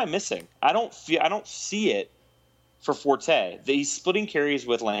 What am I missing? I don't see it for Forte. He's splitting carries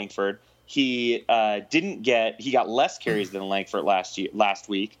with Langford. He got less carries than Langford last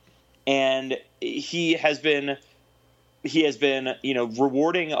week, and he has been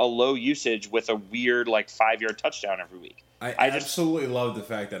rewarding a low usage with a weird 5-yard touchdown every week. I absolutely love the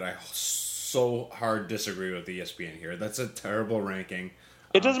fact that I so hard disagree with ESPN here. That's a terrible ranking.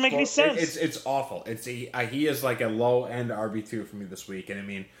 It doesn't make any sense. It's awful. He is like a low end RB2 for me this week, and I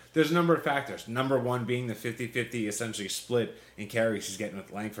mean, there's a number of factors. Number one being the 50-50 essentially split in carries he's getting with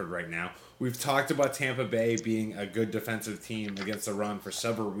Langford right now. We've talked about Tampa Bay being a good defensive team against the run for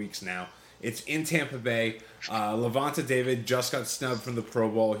several weeks now. It's in Tampa Bay. Levante David just got snubbed from the Pro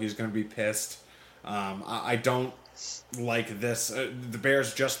Bowl. He's going to be pissed. I don't like this. The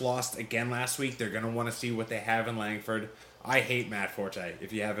Bears just lost again last week. They're going to want to see what they have in Langford. I hate Matt Forte.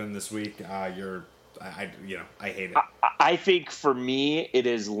 If you have him this week, I hate it. I think for me, it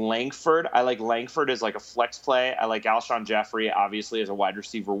is Langford. I like Langford as like a flex play. I like Alshon Jeffrey, obviously, as a wide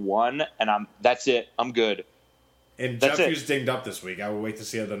receiver 1, and that's it. I'm good. And Jeffrey's dinged up this week. I will wait to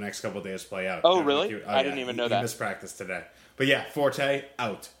see how the next couple of days play out. Oh, really? I didn't even know that. He missed practice today. But yeah, Forte,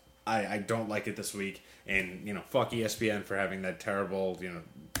 out. I don't like it this week. And, fuck ESPN for having that terrible,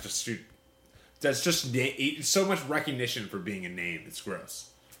 just shoot. That's just so much recognition for being a name. It's gross.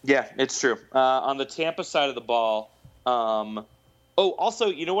 Yeah, it's true. On the Tampa side of the ball, also,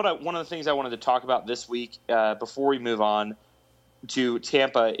 you know what? One of the things I wanted to talk about this week before we move on to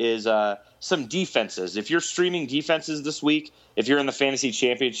Tampa is some defenses. If you're streaming defenses this week, if you're in the fantasy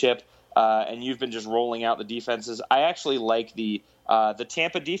championship and you've been just rolling out the defenses, I actually like the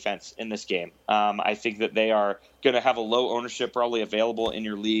Tampa defense in this game. I think that they are going to have a low ownership probably available in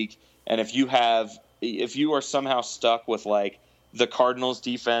your league. And if you are somehow stuck with the Cardinals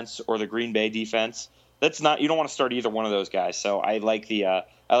defense or the Green Bay defense, you don't want to start either one of those guys. So I like the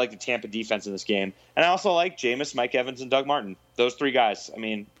Tampa defense in this game, and I also like Jameis, Mike Evans, and Doug Martin. Those 3 guys. I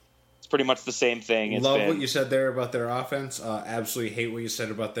mean, it's pretty much the same thing. Love what you said there about their offense. Absolutely hate what you said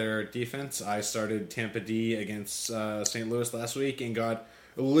about their defense. I started Tampa D against St. Louis last week and got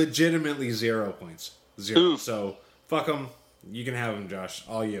legitimately 0 points. 0. Oof. So fuck them. You can have them, Josh.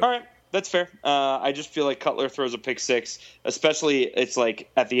 All you. All right. That's fair. I just feel like Cutler throws a pick 6, especially it's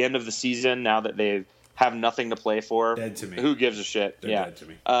at the end of the season now that they have nothing to play for. Dead to me. Who gives a shit? They're dead to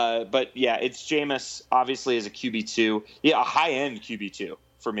me. But yeah, it's Jameis obviously as a QB2. Yeah, a high-end QB2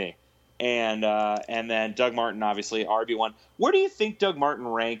 for me. And then Doug Martin obviously RB1. Where do you think Doug Martin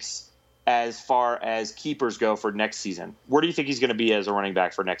ranks as far as keepers go for next season? Where do you think he's going to be as a running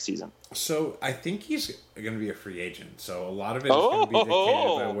back for next season? So I think he's going to be a free agent. So a lot of it is going to be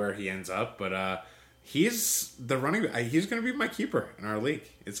dictated by where he ends up. But he's the running back. He's going to be my keeper in our league.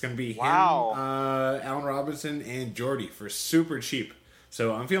 It's going to be him, Allen Robinson, and Jordy for super cheap.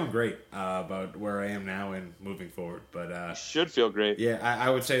 So I'm feeling great about where I am now and moving forward. But you should feel great. Yeah, I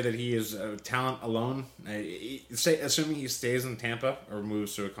would say that he is talent alone. Assuming he stays in Tampa or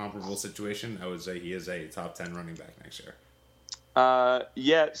moves to a comparable situation, I would say he is a top 10 running back next year.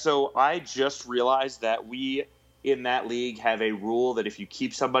 Yeah, so I just realized that we, in that league, have a rule that if you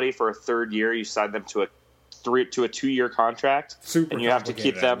keep somebody for a 3rd year, you sign them to a 2-year contract. Super and you have to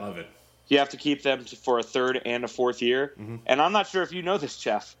keep them. I love it. You have to keep them for a 3rd and a 4th year. Mm-hmm. And I'm not sure if you know this,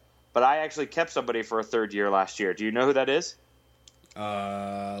 Jeff, but I actually kept somebody for a 3rd year last year. Do you know who that is?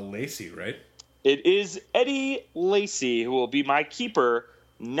 Lacy, right? It is Eddie Lacy, who will be my keeper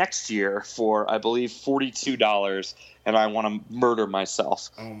next year for, I believe, $42. And I want to murder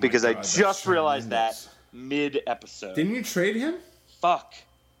myself because I just realized that mid-episode. Didn't you trade him? Fuck.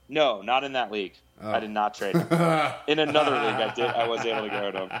 No, not in that league. I did not trade him. In another league, I did. I was able to get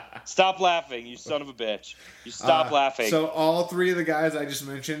rid of him. Stop laughing, you son of a bitch. You stop laughing. So all 3 of the guys I just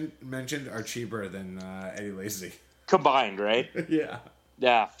mentioned are cheaper than Eddie Lacy. Combined, right? Yeah.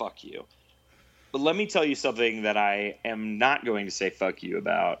 Yeah, fuck you. But let me tell you something that I am not going to say fuck you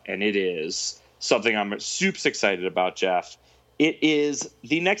about, and it is something I'm super excited about, Jeff. It is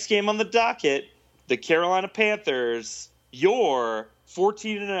the next game on the docket the Carolina Panthers, your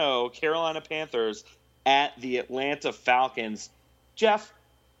 14-0 Carolina Panthers at the Atlanta Falcons. Jeff,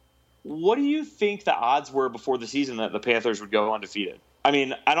 what do you think the odds were before the season that the Panthers would go undefeated? I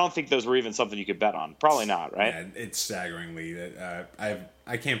mean, I don't think those were even something you could bet on. Probably not, right? Yeah, it's staggeringly.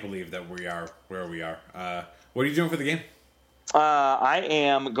 I can't believe that we are where we are. What are you doing for the game? I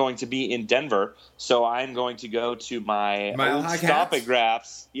am going to be in Denver, so I'm going to go to my old stopping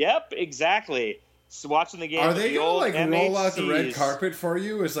graphs. Yep, exactly. So watching the game. Are they going to roll out the red MHCs. carpet for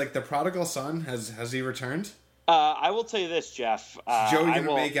you? Is like the prodigal son? Has he returned? I will tell you this, Jeff. Is Joey going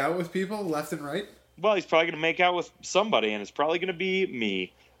to make out with people left and right? Well, he's probably going to make out with somebody, and it's probably going to be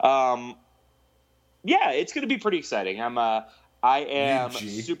me. Yeah, it's going to be pretty exciting. I am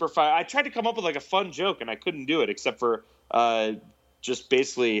super fun. I tried to come up with like a fun joke, and I couldn't do it except for just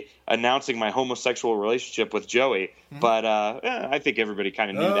basically announcing my homosexual relationship with Joey. Mm-hmm. But I think everybody kind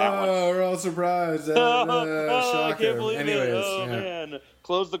of knew that one. Oh, we're all surprised. I can't believe it. Oh, man.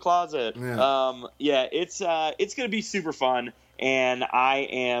 Close the closet. Yeah, it's going to be super fun. And I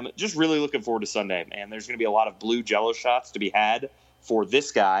am just really looking forward to Sunday, man. There's going to be a lot of blue Jell-O shots to be had for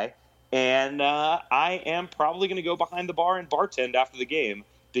this guy. And I am probably going to go behind the bar and bartend after the game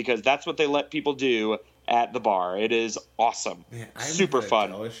because that's what they let people do at the bar. It is awesome. Man, I super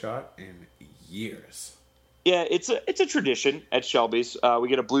fun. Jell-O shot in years. Yeah, it's a tradition at Shelby's. We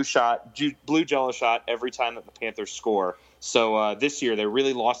get a blue Jell-O shot every time that the Panthers score. So this year they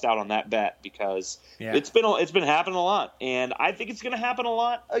really lost out on that bet because it's been happening a lot, and I think it's going to happen a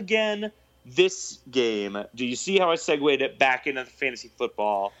lot again this game. Do you see how I segued it back into the fantasy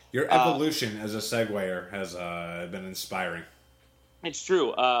football? Your evolution as a seguer has been inspiring. It's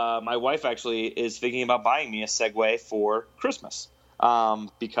true. My wife actually is thinking about buying me a Segway for Christmas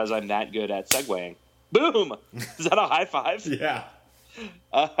because I'm that good at segueing. Boom! Is that a high five? Yeah.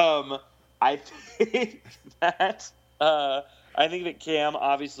 I think that Cam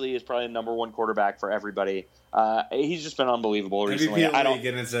obviously is probably the number one quarterback for everybody. He's just been unbelievable recently. MVP league,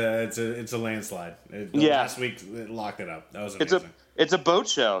 and it's a landslide. Last week it locked it up. That was amazing. It's a boat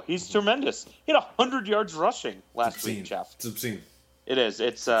show. He's tremendous. He had 100 yards rushing last week, Jeff. It's obscene. It is.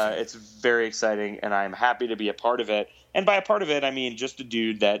 It's very exciting, and I'm happy to be a part of it. And by a part of it, I mean just a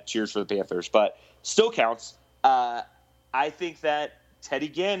dude that cheers for the Panthers, but still counts. I think that Teddy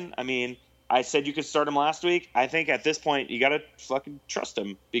Ginn, I mean, I said you could start him last week. I think at this point you got to fucking trust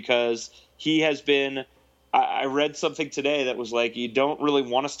him because he has been – I read something today that was like you don't really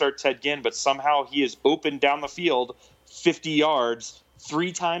want to start Ted Ginn, but somehow he is open down the field 50 yards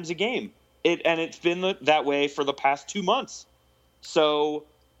 3 times a game. It's been that way for the past 2 months. So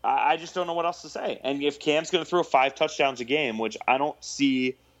I just don't know what else to say. And if Cam's going to throw 5 touchdowns a game, which I don't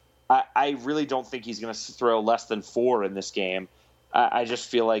see – I really don't think he's going to throw less than 4 in this game. I just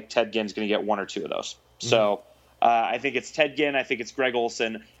feel like Ted Ginn's going to get 1 or 2 of those. So I think it's Ted Ginn. I think it's Greg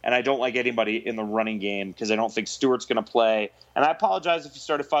Olsen. And I don't like anybody in the running game because I don't think Stewart's going to play. And I apologize if you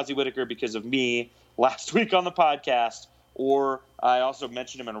started Fozzie Whitaker because of me last week on the podcast. Or I also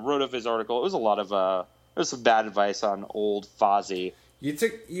mentioned him and wrote of his article. It was a lot of it was some bad advice on old Fozzie.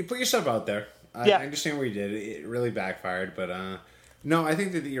 You put yourself out there. I understand what you did. It really backfired. But no, I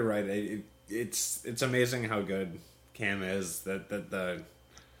think that you're right. It's amazing how good Cam is.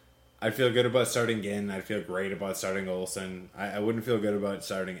 I feel good about starting Ginn. I feel great about starting Olsen. I wouldn't feel good about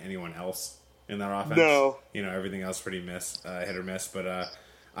starting anyone else in that offense. No. Everything else pretty hit or miss. But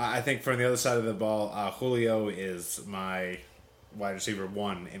I think from the other side of the ball, Julio is my wide receiver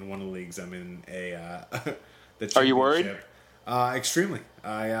 1 in one of the leagues I'm in. The Are you worried? Extremely.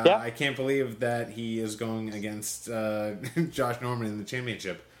 I can't believe that he is going against Josh Norman in the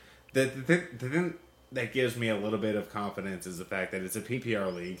championship. The thing that gives me a little bit of confidence is the fact that it's a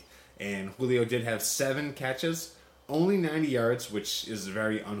PPR league, and Julio did have 7 catches, only 90 yards, which is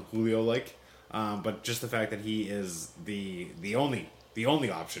very un-Julio-like. But just the fact that he is the only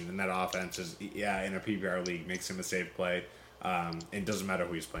option in that offense is in a PPR league makes him a safe play. It doesn't matter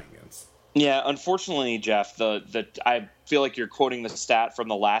who he's playing against. Yeah, unfortunately, Jeff, I feel like you're quoting the stat from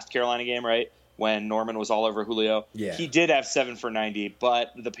the last Carolina game, right? When Norman was all over Julio. Yeah. He did have 7 for 90,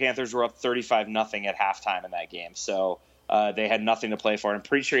 but the Panthers were up 35-0 at halftime in that game. So they had nothing to play for. I'm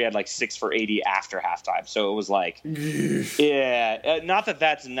pretty sure he had like 6 for 80 after halftime. So it was like, not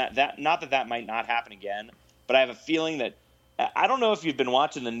that might not happen again, but I have a feeling that I don't know if you've been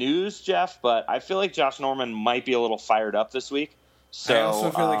watching the news, Jeff, but I feel like Josh Norman might be a little fired up this week. So, I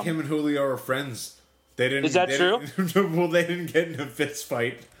also feel like him and Julio are friends. Is that true? Well, they didn't get in a fist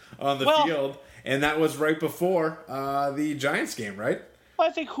fight on the field, and that was right before the Giants game, right? Well,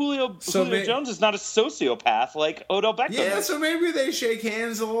 I think Julio So Jones is not a sociopath like Odell Beckham. Yeah, is. so maybe they shake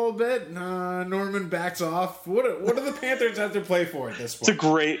hands a little bit. Norman backs off. What do the Panthers have to play for at this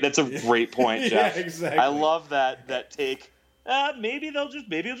point? That's a great point, Jeff. Yeah, exactly. I love that take. Maybe he'll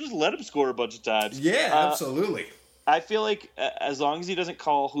just let him score a bunch of times. Yeah, absolutely. I feel like as long as he doesn't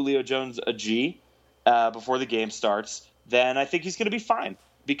call Julio Jones a G before the game starts, then I think he's going to be fine.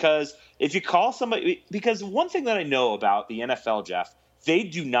 Because if you call somebody, because one thing that I know about the NFL, Jeff, they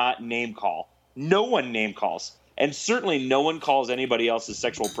do not name call. No one name calls. And certainly no one calls anybody else's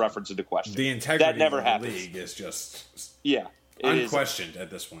sexual preference into question. The integrity that never of the happens. league is just unquestioned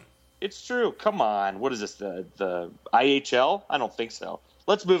at this point. It's true. Come on. What is this, the IHL? I don't think so.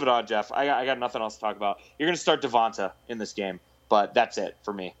 Let's move it on, Jeff. I got nothing else to talk about. You're going to start Devonta in this game, but that's it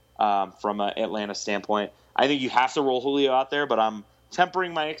for me from an Atlanta standpoint. I think you have to roll Julio out there, but I'm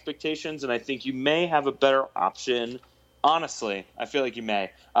tempering my expectations, and I think you may have a better option. Honestly, I feel like you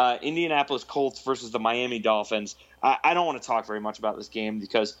may. Indianapolis Colts versus the Miami Dolphins. I don't want to talk very much about this game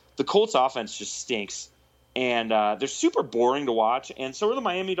because the Colts offense just stinks, and they're super boring to watch, and so are the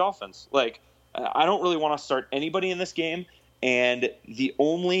Miami Dolphins. I don't really want to start anybody in this game, and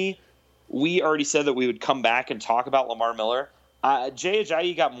we already said that we would come back and talk about Lamar Miller. Jay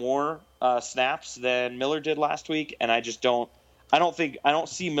Ajayi got more snaps than Miller did last week, and I don't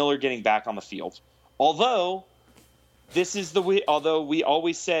see Miller getting back on the field. Although we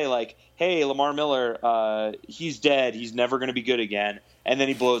always say hey, Lamar Miller, he's dead. He's never going to be good again. And then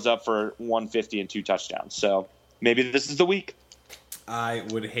he blows up for 150 and 2 touchdowns. So maybe this is the week. I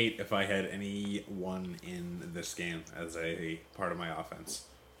would hate if I had anyone in this game as a part of my offense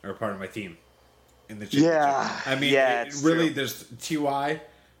or part of my team in the championship. Yeah. I mean, true. There's T.Y.,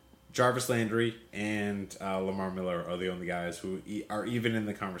 Jarvis Landry, and Lamar Miller are the only guys who are even in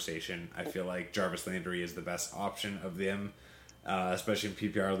the conversation. I feel like Jarvis Landry is the best option of them, especially in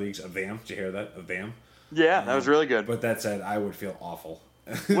PPR leagues. Of them, did you hear that? Of them. Yeah, that was really good. But that said, I would feel awful.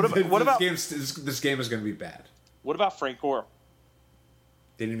 What about this game is going to be bad. What about Frank Gore?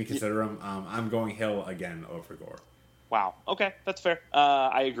 Didn't even consider him. I'm going Hill again over Gore. Wow. Okay, that's fair.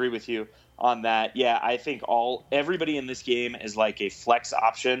 I agree with you on that. Yeah, I think everybody in this game is like a flex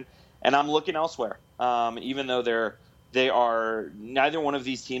option, and I'm looking elsewhere. Even though they are neither one of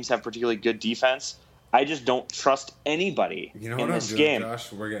these teams have particularly good defense. I just don't trust anybody in this doing, game.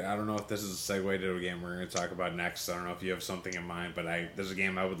 Josh? I don't know if this is a segue to a game we're going to talk about next. I don't know if you have something in mind, but there's a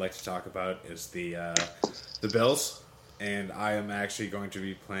game I would like to talk about. Is the Bills, and I am actually going to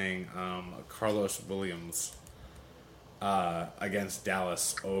be playing Carlos Williams against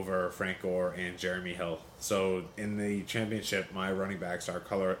Dallas over Frank Gore and Jeremy Hill. So in the championship, my running backs are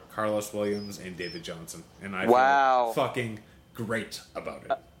Carlos Williams and David Johnson, and I feel fucking great about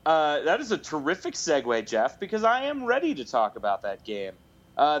it. That is a terrific segue, Jeff, because I am ready to talk about that game.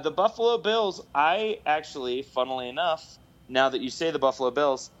 The Buffalo Bills, I actually, funnily enough, now that you say the Buffalo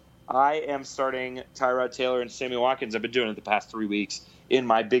Bills, I am starting Tyrod Taylor and Sammy Watkins. I've been doing it the past 3 weeks in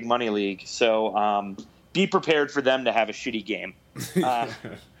my big money league. So be prepared for them to have a shitty game.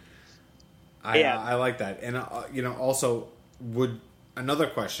 I like that. And, also, another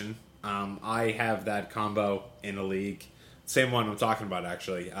question, I have that combo in a league. Same one I'm talking about,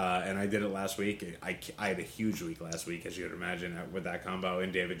 actually, and I did it last week. I had a huge week last week, as you would imagine, with that combo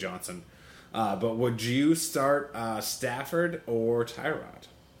and David Johnson. But would you start Stafford or Tyrod?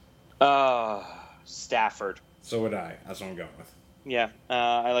 Stafford. So would I. That's what I'm going with. Yeah,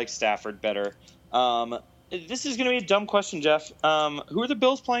 I like Stafford better. This is going to be a dumb question, Jeff. Who are the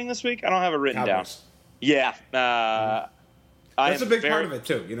Bills playing this week? I don't have it written Cowboys. down. Yeah. That's a big part of it,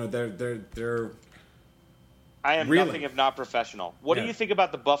 too. They're I am really nothing if not professional. What do you think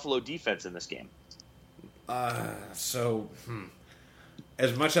about the Buffalo defense in this game? As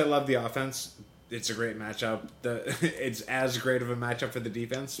much as I love the offense, it's a great matchup. It's as great of a matchup for the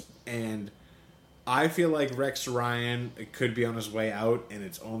defense, and I feel like Rex Ryan could be on his way out, and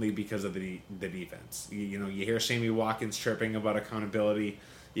it's only because of the defense. You hear Sammy Watkins chirping about accountability.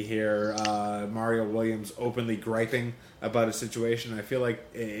 You hear Mario Williams openly griping about a situation. I feel like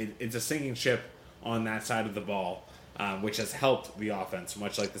it's a sinking ship on that side of the ball, which has helped the offense,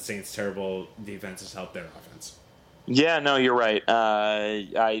 much like the Saints' terrible defense has helped their offense. Yeah, no, you're right.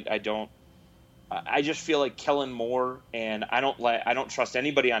 I just feel like Kellen Moore, and I don't trust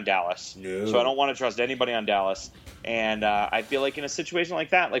anybody on Dallas. No. So I don't want to trust anybody on Dallas. And I feel like in a situation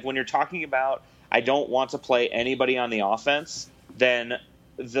like that, like when you're talking about I don't want to play anybody on the offense, then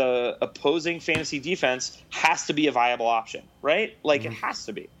the opposing fantasy defense has to be a viable option, right? Like it has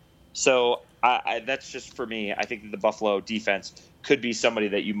to be. So that's just for me. I think that the Buffalo defense could be somebody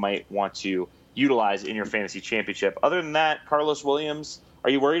that you might want to utilize in your fantasy championship. Other than that, Carlos Williams Are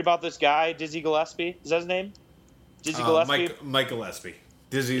you worried about this guy, Dizzy Gillespie? Is that his name? Dizzy Gillespie? Mike Gillespie.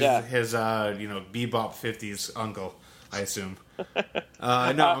 Dizzy's his Bebop 50s uncle, I assume. No,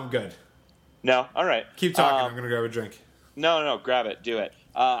 I'm good. No? All right. Keep talking. I'm going to grab a drink. No, grab it. Do it.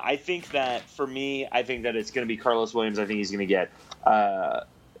 I think that, for me, I think that it's going to be Carlos Williams. I think he's going to get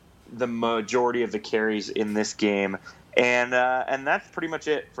the majority of the carries in this game. And that's pretty much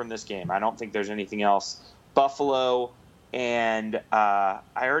it from this game. I don't think there's anything else. Buffalo and I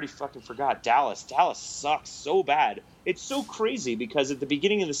already fucking forgot. Dallas. Dallas sucks so bad. It's so crazy because at the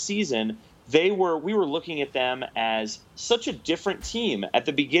beginning of the season, we were looking at them as such a different team. At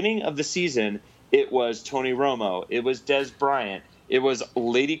the beginning of the season, it was Tony Romo. It was Des Bryant. It was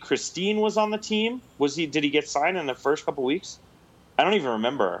Lady Christine was on the team. Did he get signed in the first couple weeks? I don't even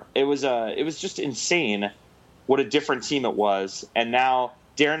remember. It was just insane what a different team it was. And now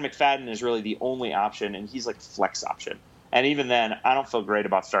Darren McFadden is really the only option, and he's like a flex option. And even then, I don't feel great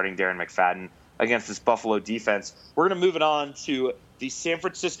about starting Darren McFadden against this Buffalo defense. We're going to move it on to the San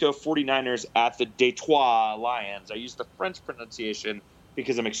Francisco 49ers at the Detroit Lions. I use the French pronunciation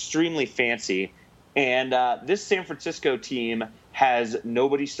because I'm extremely fancy. And this San Francisco team has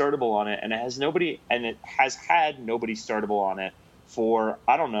nobody startable on it, and it has had nobody startable on it for,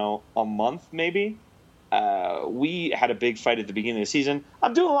 I don't know, a month maybe. We had a big fight at the beginning of the season.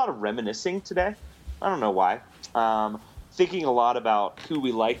 I'm doing a lot of reminiscing today. I don't know why. Thinking a lot about who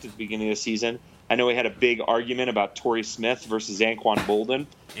we liked at the beginning of the season. I know we had a big argument about Torrey Smith versus Anquan Bolden.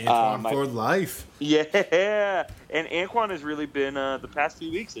 Anquan for life. Yeah, and Anquan has really been, the past few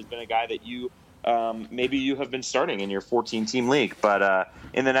weeks, has been a guy that you maybe you have been starting in your 14-team league. But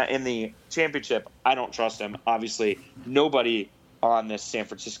in the championship, I don't trust him. Obviously, nobody on this San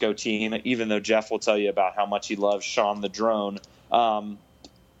Francisco team, even though Jeff will tell you about how much he loves Sean the Drone.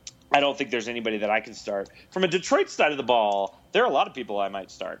 I don't think there's anybody that I can start. From a Detroit side of the ball, there are a lot of people I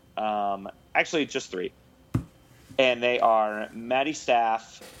might start. Actually, just 3. And they are Matty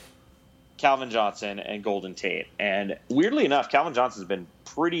Staff, Calvin Johnson, and Golden Tate. And weirdly enough, Calvin Johnson's been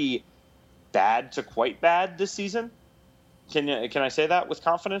pretty bad to quite bad this season. Can I say that with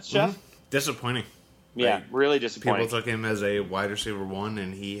confidence, Jeff? Mm-hmm. Disappointing. Yeah, really disappointing. People took him as a wide receiver 1,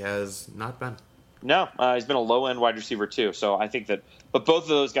 and he has not been. No, he's been a low-end wide receiver, too. So I think that – but both of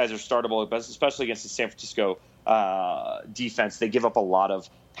those guys are startable, especially against the San Francisco defense. They give up a lot of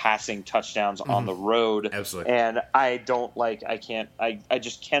passing touchdowns on the road. Absolutely. And I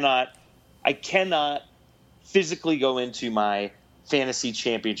just cannot physically go into my fantasy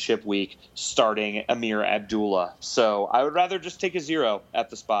championship week starting Amir Abdullah. So I would rather just take a 0 at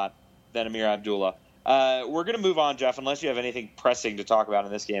the spot than Amir Abdullah. We're going to move on, Jeff, unless you have anything pressing to talk about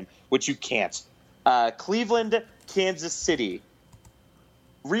in this game, which you can't. Cleveland, Kansas City.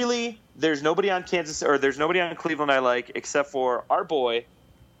 Really, there's nobody on Cleveland I like except for our boy,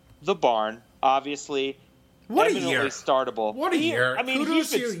 the Barn. Obviously, what a eminently year! Startable. What a year! I mean,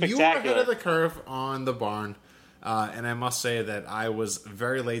 Kudos he's been you. You were spectacular. ahead of the curve on the Barn, and I must say that I was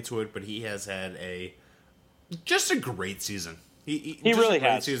very late to it. But he has had just a great season. He really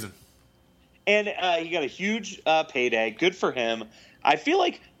has. Season. And he got a huge payday. Good for him. I feel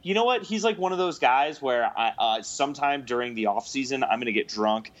like, you know what? He's like one of those guys where sometime during the offseason, I'm going to get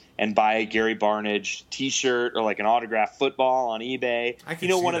drunk and buy a Gary Barnidge T-shirt or like an autographed football on eBay.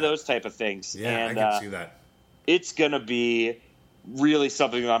 One of those type of things. Yeah, and, I can see that. It's going to be really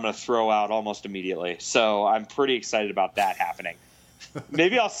something that I'm going to throw out almost immediately. So I'm pretty excited about that happening.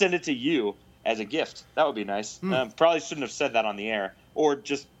 Maybe I'll send it to you as a gift. That would be nice. Probably shouldn't have said that on the air or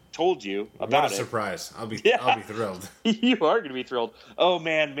just told you about it. What a surprise. I'll be thrilled. You are going to be thrilled. Oh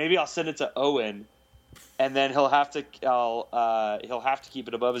man, maybe I'll send it to Owen and then he'll have to keep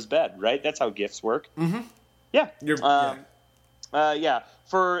it above his bed, right? That's how gifts work. Mm-hmm. Yeah. Yeah.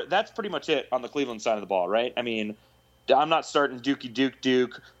 That's pretty much it on the Cleveland side of the ball, right? I mean, I'm not starting Dookie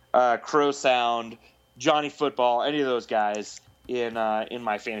Duke, Crow Sound, Johnny Football, any of those guys in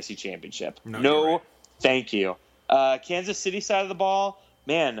my fantasy championship. No, right. Thank you. Kansas City side of the ball,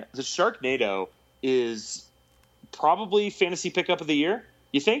 man, the Sharknado is probably fantasy pickup of the year.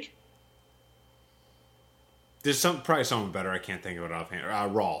 You think? There's probably someone better. I can't think of it offhand.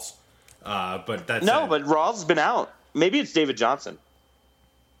 Rawls. But that's but Rawls has been out. Maybe it's David Johnson.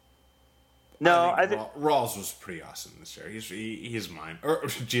 No, I think Rawls was pretty awesome this year. He's mine. Or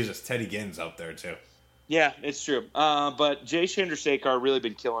Jesus, Teddy Ginn's up there too. Yeah, it's true. But Jay Chandrasekhar really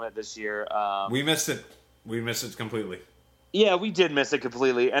been killing it this year. We missed it. We missed it completely. Yeah, we did miss it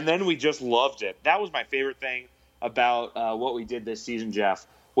completely, and then we just loved it. That was my favorite thing about what we did this season, Jeff,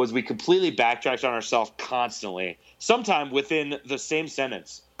 was we completely backtracked on ourselves constantly, sometime within the same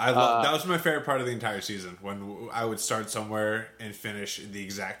sentence. I love that was my favorite part of the entire season, when I would start somewhere and finish in the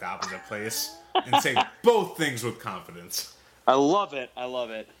exact opposite place and say both things with confidence. I love it.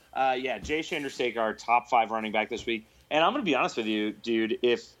 Yeah, Jay Chandrasekhar, our top 5 running back this week. And I'm going to be honest with you, dude.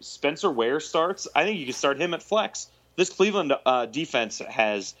 If Spencer Ware starts, I think you can start him at flex. This Cleveland defense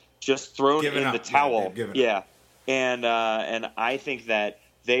has just thrown in the towel. Yeah. And I think that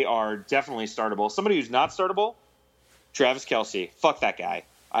they are definitely startable. Somebody who's not startable, Travis Kelce. Fuck that guy.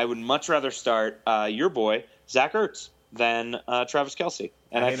 I would much rather start your boy, Zach Ertz, than Travis Kelce.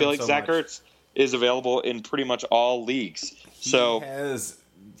 And I feel like Zach Ertz is available in pretty much all leagues.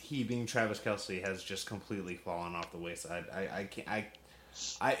 He being Travis Kelce has just completely fallen off the wayside.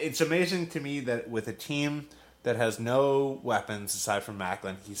 It's amazing to me that with a team that has no weapons aside from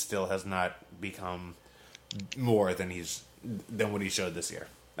Macklin, he still has not become more than what he showed this year.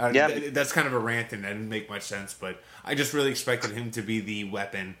 That's kind of a rant, and that didn't make much sense, but I just really expected him to be the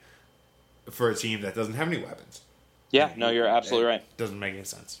weapon for a team that doesn't have any weapons. Yeah, no, you're absolutely right. Doesn't make any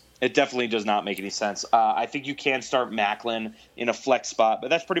sense. It definitely does not make any sense. I think you can start Macklin in a flex spot, but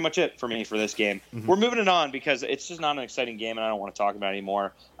that's pretty much it for me for this game. Mm-hmm. We're moving it on because it's just not an exciting game, and I don't want to talk about it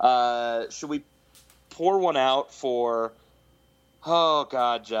anymore. Should we pour one out for – oh,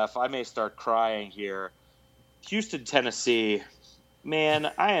 God, Jeff, I may start crying here. Houston, Tennessee.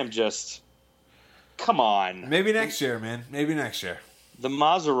 Man, I am just – come on. Maybe next year, man. Maybe next year. The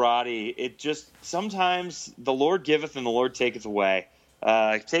Maserati, it just – sometimes the Lord giveth and the Lord taketh away.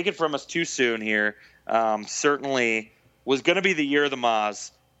 Take it from us too soon here. Certainly was going to be the year of the Maz,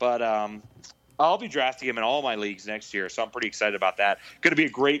 but I'll be drafting him in all my leagues next year, so I'm pretty excited about that. Going to be a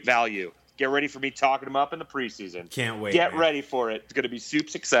great value. Get ready for me talking him up in the preseason. Can't wait. Get ready for it. It's going to be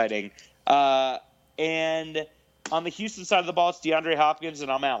super exciting. And on the Houston side of the ball, it's DeAndre Hopkins,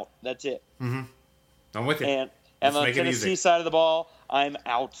 and I'm out. That's it. Mm-hmm. I'm with you. And on the Tennessee side of the ball, I'm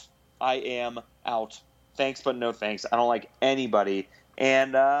out. I am out. Thanks, but no thanks. I don't like anybody.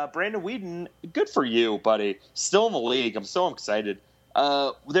 And Brandon Weeden, good for you, buddy. Still in the league. I'm so excited.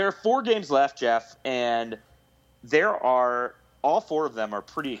 There are 4 games left, Jeff, and all 4 of them are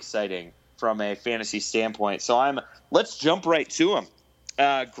pretty exciting from a fantasy standpoint. So let's jump right to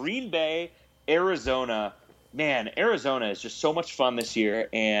them. Green Bay, Arizona. Man, Arizona is just so much fun this year,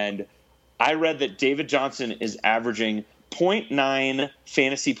 and I read that David Johnson is averaging 0.9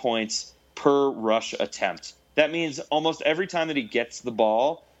 fantasy points per rush attempt. That means almost every time that he gets the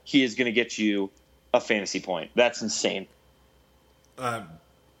ball, he is going to get you a fantasy point. That's insane.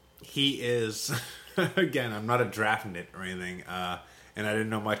 He is, again, I'm not a drafting it or anything, and I didn't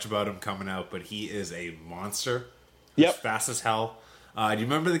know much about him coming out, but he is a monster. He's fast as hell. Do you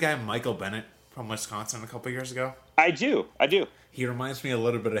remember the guy Michael Bennett from Wisconsin a couple years ago? I do. He reminds me a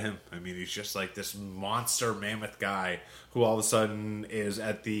little bit of him. I mean, he's just like this monster mammoth guy who all of a sudden is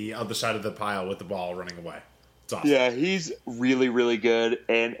at the other side of the pile with the ball running away. Awesome. Yeah, he's really, really good.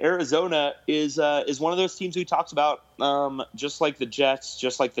 And Arizona is one of those teams we talked about, just like the Jets,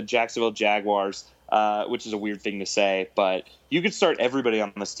 just like the Jacksonville Jaguars, which is a weird thing to say, but you could start everybody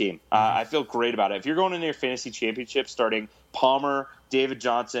on this team. I feel great about it. If you're going into your fantasy championship starting Palmer, David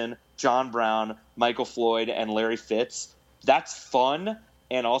Johnson, John Brown, Michael Floyd, and Larry Fitz, that's fun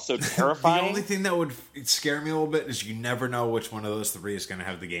and also terrifying. The only thing that would scare me a little bit is you never know which one of those 3 is going to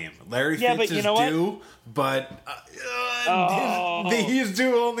have the game. Larry Fitz is due, but he's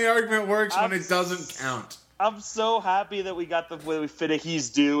due. Only argument works when it doesn't count. I'm so happy that we got we fit a he's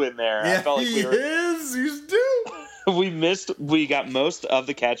due in there. Yeah, I felt like he's due. We got most of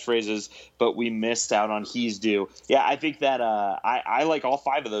the catchphrases, but we missed out on he's due. Yeah, I think that I like all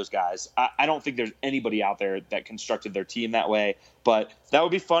 5 of those guys. I don't think there's anybody out there that constructed their team that way, but that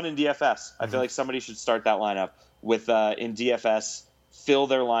would be fun in DFS. I feel like somebody should start that lineup with in DFS, fill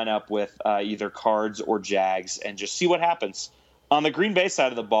their lineup with either Cards or Jags, and just see what happens. On the Green Bay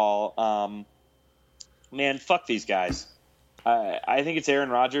side of the ball, man, fuck these guys. I think it's Aaron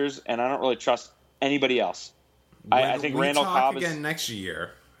Rodgers, and I don't really trust anybody else. I think Randall Cobb is again next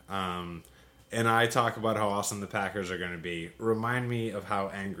year, and I talk about how awesome the Packers are going to be. Remind me of how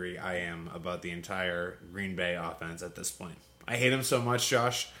angry I am about the entire Green Bay offense at this point. I hate them so much,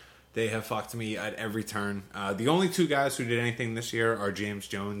 Josh. They have fucked me at every turn. The only 2 guys who did anything this year are James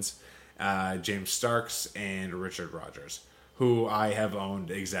Jones, James Starks, and Richard Rodgers, who I have owned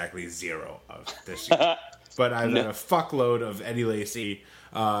exactly 0 of this year. But I've had a fuckload of Eddie Lacy,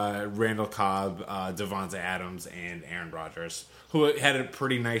 Randall Cobb, Devontae Adams, and Aaron Rodgers, who had a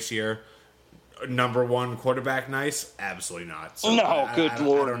pretty nice year. Number 1 quarterback nice? Absolutely not. So no, good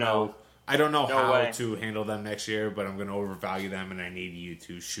Lord, no. I don't know No how way. to handle them next year, but I'm going to overvalue them, and I need you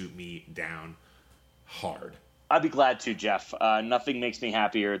to shoot me down hard. I'd be glad to, Jeff. Nothing makes me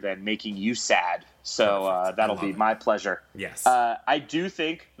happier than making you sad. So Perfect. that'll I love be it. my pleasure. Yes. I do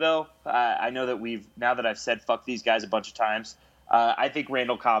think, though, I know that now that I've said fuck these guys a bunch of times, I think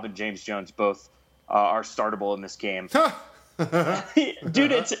Randall Cobb and James Jones both are startable in this game.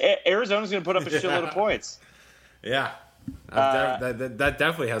 Dude, Arizona's going to put up a shitload of points. Yeah. That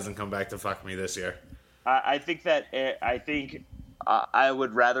definitely hasn't come back to fuck me this year. I think I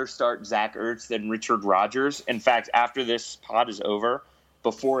would rather start Zach Ertz than Richard Rodgers. In fact, after this pod is over,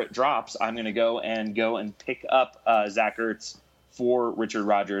 before it drops, I'm going to go and pick up Zach Ertz for Richard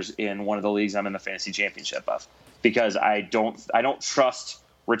Rodgers in one of the leagues I'm in the fantasy championship of, because I don't trust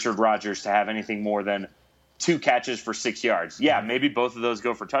Richard Rodgers to have anything more than 2 catches for 6 yards. Yeah, maybe both of those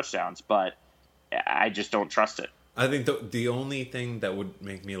go for touchdowns, but I just don't trust it. I think the only thing that would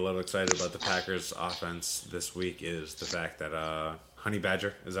make me a little excited about the Packers' offense this week is the fact that Honey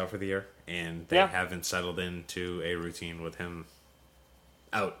Badger is out for the year, and they haven't settled into a routine with him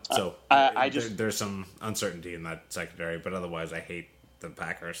out. So there's some uncertainty in that secondary, but otherwise I hate the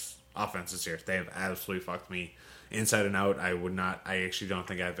Packers' offense this year. They have absolutely fucked me inside and out. I actually don't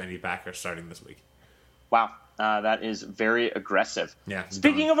think I have any Packers starting this week. Wow. That is very aggressive. Yeah.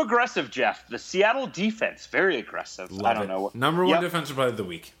 Speaking of aggressive, Jeff, the Seattle defense, very aggressive. Love I don't it. know. Number one defensive player of the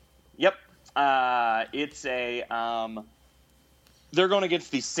week. Yep. It's a they're going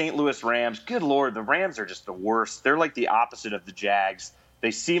against the St. Louis Rams. Good Lord, the Rams are just the worst. They're like the opposite of the Jags.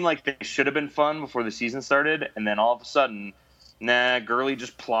 They seem like they should have been fun before the season started, and then all of a sudden, Gurley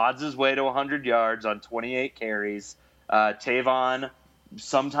just plods his way to 100 yards on 28 carries. Tavon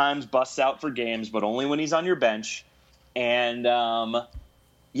sometimes busts out for games, but only when he's on your bench. And,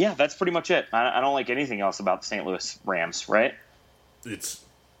 that's pretty much it. I don't like anything else about the St. Louis Rams, right? It's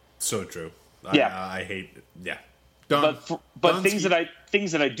so true. Yeah. I hate it. Yeah. But things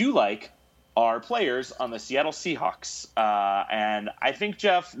that I do like are players on the Seattle Seahawks. And I think,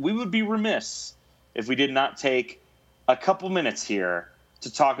 Jeff, we would be remiss if we did not take a couple minutes here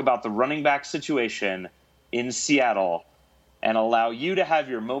to talk about the running back situation in Seattle and allow you to have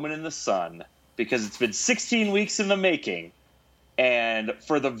your moment in the sun, because it's been 16 weeks in the making. And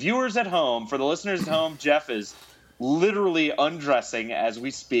for the viewers at home, for the listeners at home, Jeff is literally undressing as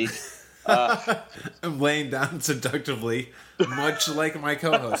we speak. I'm laying down seductively, much like my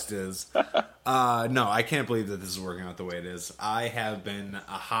co-host is. No, I can't believe that this is working out the way it is. I have been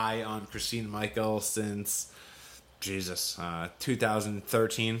high on Christine Michael since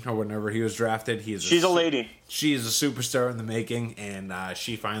 2013 or whenever he was drafted. She's a lady. She is a superstar in the making, and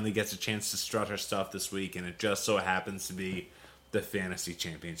she finally gets a chance to strut her stuff this week, and it just so happens to be the fantasy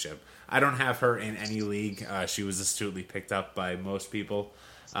championship. I don't have her in any league. She was astutely picked up by most people.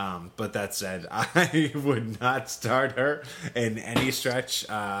 But that said, I would not start her in any stretch.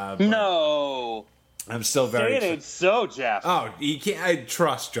 No. I'm still very... Say it ain't so, Jeff. Oh, you can't... I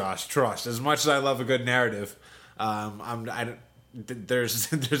trust, Josh. Trust. As much as I love a good narrative,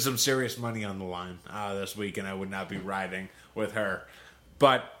 there's some serious money on the line this week, and I would not be riding with her.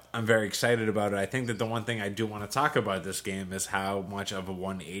 But I'm very excited about it. I think that the one thing I do want to talk about this game is how much of a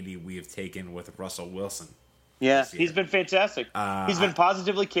 180 we have taken with Russell Wilson. Yeah, he's been fantastic. He's been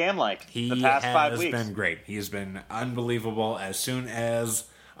positively Cam-like the past 5 weeks. He has been great. He has been unbelievable. As soon as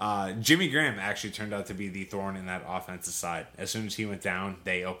Jimmy Graham actually turned out to be the thorn in that offensive side. As soon as he went down,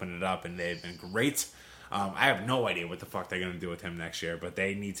 they opened it up, and they've been great. I have no idea what the fuck they're going to do with him next year, but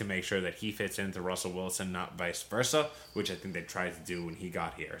they need to make sure that he fits into Russell Wilson, not vice versa, which I think they tried to do when he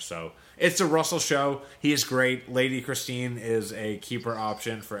got here. So it's a Russell show. He is great. Lady Christine is a keeper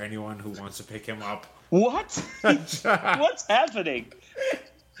option for anyone who wants to pick him up. What? What's happening?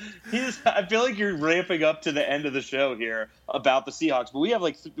 I feel like you're ramping up to the end of the show here about the Seahawks, but we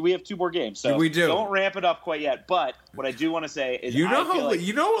have 2 more games, so we do. Don't ramp it up quite yet. But what I do want to say is, you know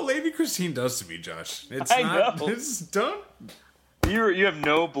what Lady Christine does to me, Josh. I know. It's done. You have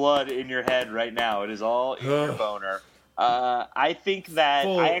no blood in your head right now. It is all in your boner. I think that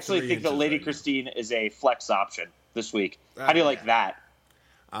Lady Christine is a flex option this week. How do you like that?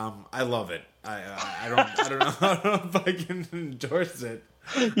 I love it. I don't know if I can endorse it.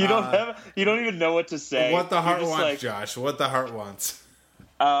 You don't even know what to say. What the heart wants, Josh. What the heart wants.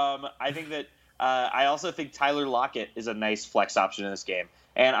 I think that I also think Tyler Lockett is a nice flex option in this game,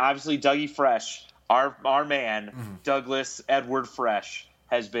 and obviously Dougie Fresh, our man, Douglas Edward Fresh,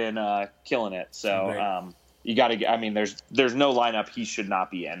 has been killing it. So you got to. I mean, there's no lineup he should not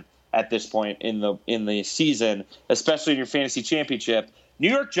be in at this point in the season, especially in your fantasy championship. New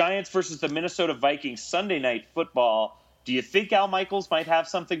York Giants versus the Minnesota Vikings, Sunday Night Football. Do you think Al Michaels might have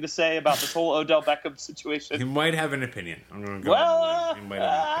something to say about this whole Odell Beckham situation? He might have an opinion. I'm going to go. Well, He might have an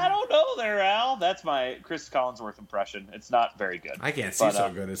I opinion. don't know there, Al. That's my Chris Collinsworth impression. It's not very good. I can't see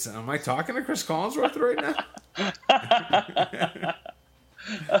so good. Am I talking to Chris Collinsworth right now?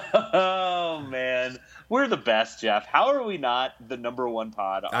 Oh, man. We're the best, Jeff. How are we not the number one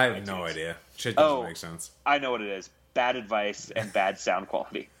pod on I have iTunes? no idea. Shit doesn't make sense. I know what it is. Bad advice and bad sound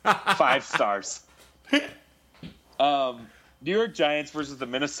quality. 5 stars. New York Giants versus the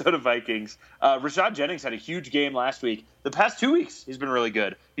Minnesota Vikings. Rashad Jennings had a huge game last week. The past 2 weeks, he's been really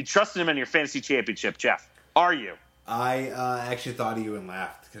good. You trusted him in your fantasy championship, Jeff. Are you? I actually thought of you and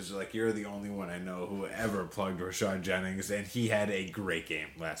laughed because you're the only one I know who ever plugged Rashad Jennings, and he had a great game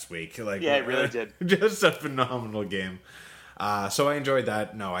last week. Yeah, he really did. Just a phenomenal game. So I enjoyed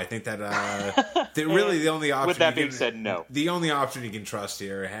that. No, I think that really the only option. With that being said, no. The only option you can trust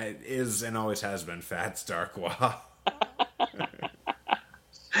here is and always has been Fats Darkwa.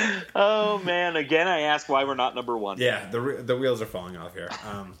 Oh, man. Again, I ask why we're not number one. Yeah, the wheels are falling off here.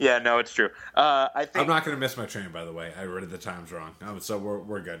 Yeah, no, it's true. I think. I'm not going to miss my train, by the way. I read the times wrong. So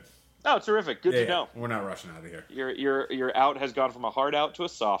we're good. Oh, terrific. Good to know. We're not rushing out of here. Your out has gone from a hard out to a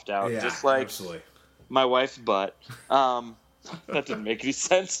soft out, just like absolutely. My wife's butt. That didn't make any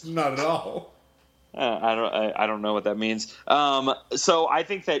sense. Not at all. I don't know what that means. So I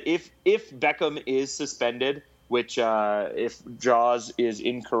think that if Beckham is suspended, which if Jaws is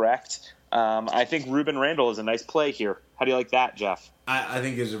incorrect, I think Ruben Randall is a nice play here. How do you like that, Jeff? I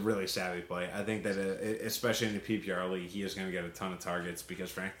think it's a really savvy play. I think that especially in the PPR league, he is going to get a ton of targets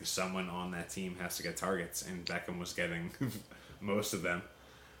because frankly, someone on that team has to get targets, and Beckham was getting most of them.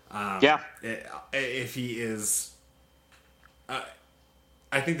 If he is.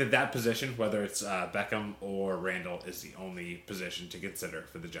 I think that position, whether it's Beckham or Randall, is the only position to consider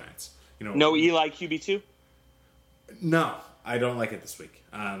for the Giants. No Eli QB2? No, I don't like it this week.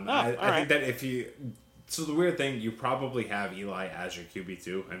 I right. think that if you... So the weird thing, you probably have Eli as your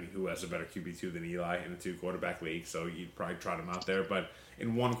QB2. I mean, who has a better QB2 than Eli in a 2-quarterback league? So you'd probably trot him out there. But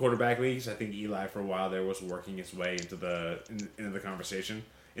in 1-quarterback leagues, I think Eli for a while there was working his way into the conversation.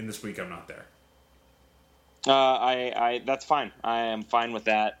 In this week, I'm not there. That's fine. I am fine with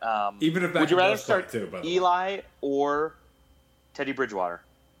that. Even if would you rather does play start too, by the Eli or Teddy Bridgewater?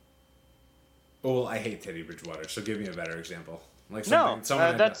 Oh, well, I hate Teddy Bridgewater. So give me a better example. Like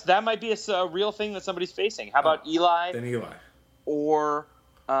that might be a real thing that somebody's facing. How about Eli? Then Eli or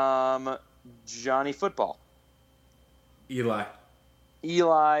Johnny Football. Eli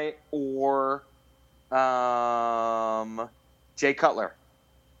or Jay Cutler.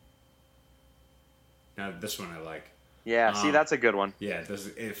 Now this one I like. Yeah, see, that's a good one. Yeah,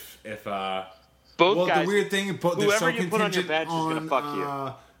 if both guys. The weird thing, whoever so you put on your bench is going to fuck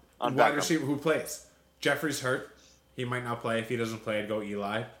you. On wide receiver who plays. Jeffrey's hurt. He might not play. If he doesn't play, I'd go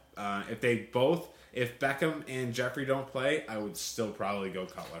Eli. If Beckham and Jeffrey don't play, I would still probably go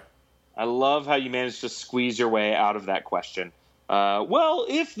Cutler. I love how you managed to squeeze your way out of that question. Well,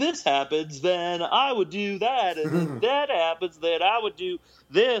 if this happens, then I would do that, and if that happens, then I would do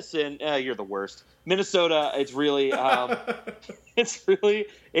this, and you're the worst. Minnesota, it's really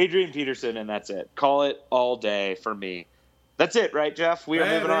Adrian Peterson, and that's it. Call it all day for me. That's it, right, Jeff? We are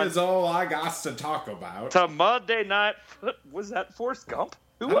moving on. That is all I got to talk about. To Monday Night. Was that Forrest Gump?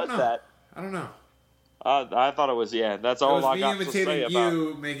 Who was that? I don't know. I thought it was. Yeah, that's all I got to say about. It was me imitating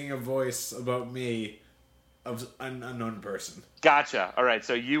you, making a voice about me of an unknown person. Gotcha. All right,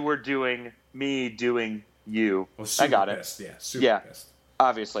 so you were doing me doing you. I got pissed. it. Yeah, super pissed.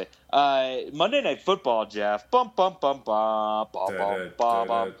 Obviously. Monday Night Football, Jeff. Bum, bum, bum, bum, bum, bum, bum,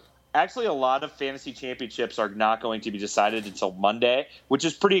 bum. Actually, a lot of fantasy championships are not going to be decided until Monday, which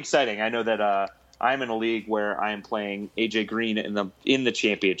is pretty exciting. I know that I'm in a league where I am playing AJ Green in the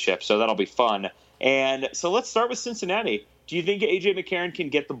championship, so that'll be fun. And so let's start with Cincinnati. Do you think AJ McCarron can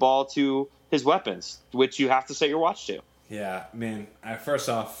get the ball to his weapons, which you have to set your watch to? Yeah, man. First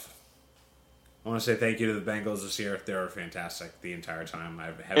off, I want to say thank you to the Bengals this year. They were fantastic the entire time.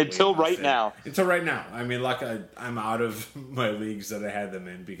 Until right now. Until right now. I mean, I'm out of my leagues that I had them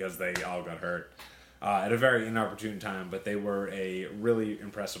in because they all got hurt at a very inopportune time. But they were a really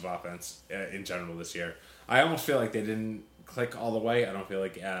impressive offense in general this year. I almost feel like they didn't click all the way. I don't feel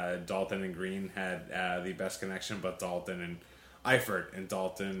like Dalton and Green had the best connection, but Dalton and Eifert and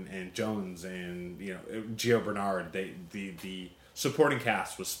Dalton and Jones and Gio Bernard, the supporting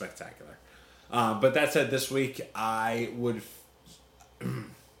cast was spectacular. But that said, this week I would...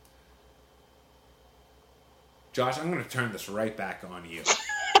 Josh, I'm going to turn this right back on you.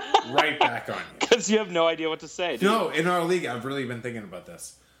 Right back on you. Because you have no idea what to say, do you? No, in our league, I've really been thinking about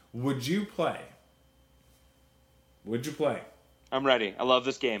this. Would you play Would you play I'm ready. I love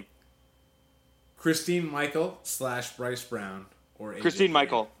this game. Christine Michael / Bryce Brown or AJ Christine Green?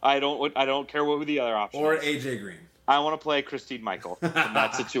 Michael. I don't care what the other option Or is. AJ Green. I want to play Christine Michael in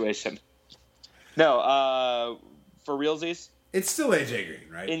that situation. No, for realsies, It's still AJ Green,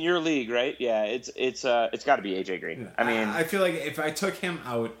 right? in your league, right? Yeah, it's got to be AJ Green. I mean, I feel like if I took him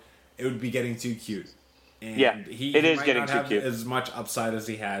out, it would be getting too cute. And Yeah, he it is might getting not too have cute. as much upside as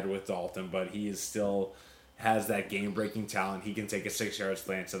he had with Dalton, but he is still has that game-breaking talent. He can take a 6-yard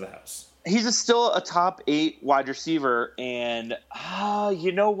slant to the house. he's still a top 8 wide receiver, and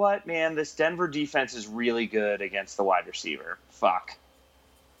you know what, man? This Denver defense is really good against the wide receiver. Fuck.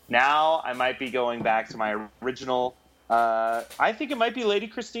 Now I might be going back to my original. I think it might be Lady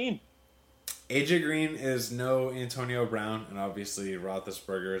Christine. AJ Green is no Antonio Brown, and obviously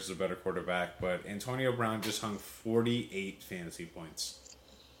Roethlisberger is a better quarterback, but Antonio Brown just hung 48 fantasy points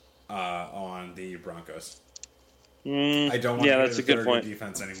on the Broncos. I don't want to that's a good point.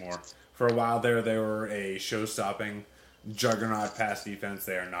 defense anymore. For a while there, they were a show-stopping juggernaut pass defense.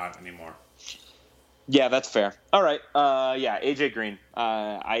 They are not anymore. Yeah, that's fair. All right. AJ Green.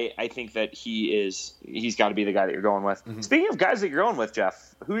 I think that he's got to be the guy that you're going with. Mm-hmm. Speaking of guys that you're going with,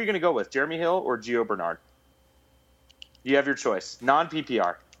 Jeff, who are you going to go with? Jeremy Hill or Gio Bernard? You have your choice.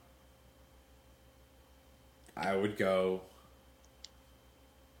 Non-PPR. I would go...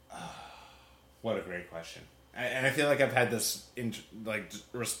 what a great question. And I feel like I've had this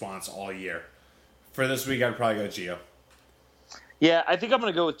response all year. For this week, I'd probably go Gio. Yeah, I think I'm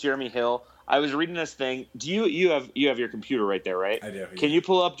going to go with Jeremy Hill. I was reading this thing. Do you have your computer right there, right? I do. Can you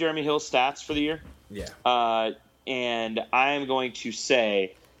pull up Jeremy Hill's stats for the year? Yeah. And I am going to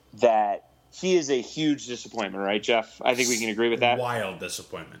say that he is a huge disappointment, right, Jeff? I think we can agree with that. Wild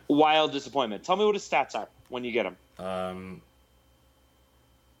disappointment. Wild disappointment. Tell me what his stats are when you get him.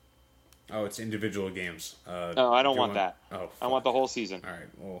 It's individual games. I don't want that. Oh, I want the whole season. All right.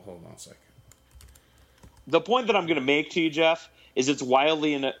 Well, hold on a second. The point that I'm going to make to you, Jeff, is it's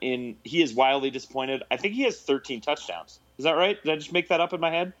wildly he is wildly disappointed. I think he has 13 touchdowns. Is that right? Did I just make that up in my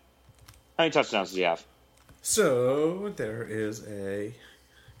head? How many touchdowns does he have? So there is a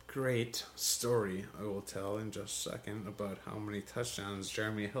great story I will tell in just a second about how many touchdowns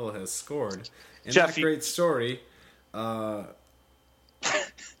Jeremy Hill has scored. And Jeff, that great story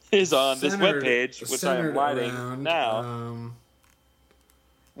is on this centered- webpage, which I am centered lighting around, now.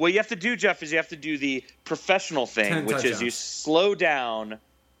 What you have to do, Jeff, is you have to do the professional 10 thing, which is you touchdowns. slow down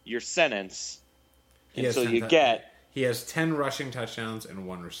your sentence he has until 10 you get. He has 10 rushing touchdowns and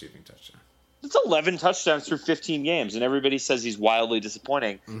 1 receiving touchdown. It's 11 touchdowns through 15 games, and everybody says he's wildly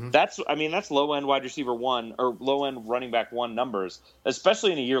disappointing. Mm-hmm. That's low end wide receiver 1 or low end running back 1 numbers,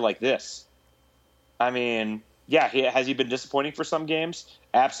 especially in a year like this. I mean, yeah, has he been disappointing for some games?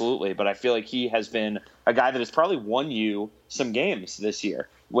 Absolutely, but I feel like he has been a guy that has probably won you some games this year.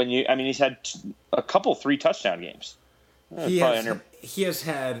 He's had a couple 3 touchdown games. He has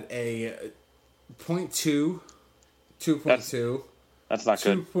had a 0.2, 2.2. That's not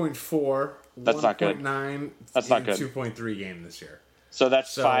good. 2.4. That's not good. 1.9. That's not good. 2.3 game this year. So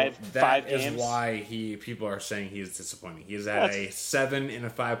that's So five that is games. why people are saying he is disappointing. He's at a 7 and a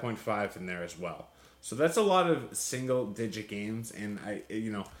 5.5 in there as well. So that's a lot of single-digit games, and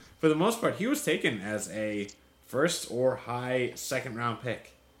for the most part, he was taken as a first or high second-round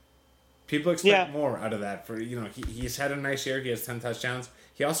pick. People expect more out of that. He's had a nice year. He has 10 touchdowns.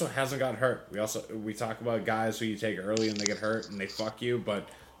 He also hasn't got hurt. We talk about guys who you take early and they get hurt and they fuck you, but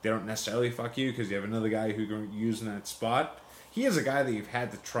they don't necessarily fuck you because you have another guy who can use in that spot. He is a guy that you've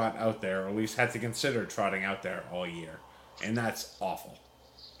had to trot out there, or at least had to consider trotting out there all year, and that's awful.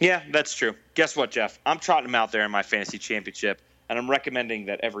 Yeah, that's true. Guess what, Jeff? I'm trotting him out there in my fantasy championship, and I'm recommending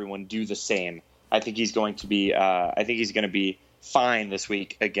that everyone do the same. I think he's going to be. Fine this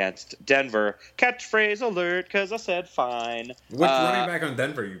week against Denver. Catchphrase alert, because I said fine. Which running back on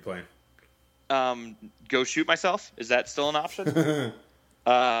Denver are you playing? Go shoot myself? Is that still an option?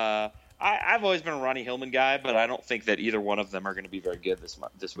 I've always been a Ronnie Hillman guy, but I don't think that either one of them are going to be very good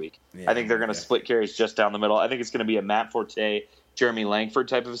this week. Yeah, I think they're going to split carries just down the middle. I think it's going to be a Matt Forte, Jeremy Langford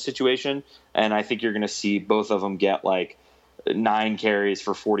type of a situation, and I think you're going to see both of them get like 9 carries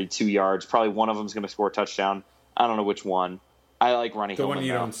for 42 yards. Probably one of them is going to score a touchdown. I don't know which one. I like Ronnie Hillman. The one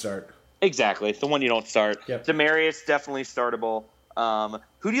you don't start. Exactly. The one you don't start. Yep. Demaryius, definitely startable.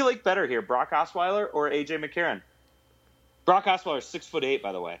 Who do you like better here, Brock Osweiler or A.J. McCarron? Brock Osweiler is 6'8",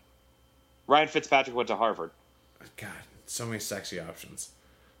 by the way. Ryan Fitzpatrick went to Harvard. God, so many sexy options.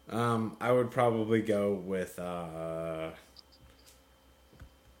 I would probably go with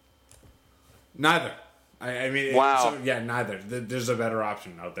neither. I mean, wow. Neither. There's a better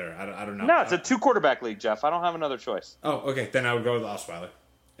option out there. I don't know. No, it's a 2-quarterback league, Jeff. I don't have another choice. Oh, okay. Then I would go with Osweiler.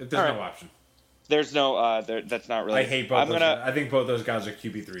 If there's no option. There's no. That's not really. I hate both. I think both those guys are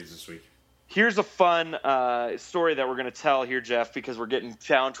QB3s this week. Here's a fun story that we're going to tell here, Jeff, because we're getting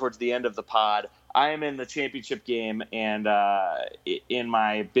down towards the end of the pod. I am in the championship game and in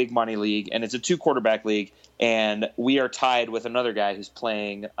my big money league, and it's a 2-quarterback league, and we are tied with another guy who's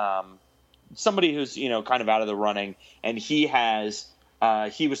playing somebody who's kind of out of the running, and he was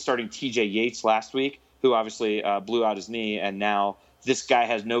starting TJ Yates last week, who obviously blew out his knee, and now this guy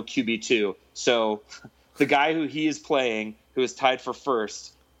has no QB2. So the guy who he is playing, who is tied for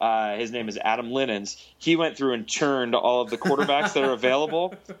first, his name is Adam Linens. He went through and churned all of the quarterbacks that are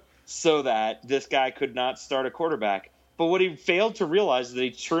available so that this guy could not start a quarterback. But what he failed to realize is that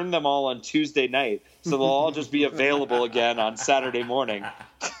he churned them all on Tuesday night, so they'll all just be available again on Saturday morning.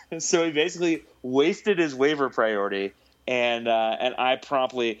 So he basically wasted his waiver priority, and I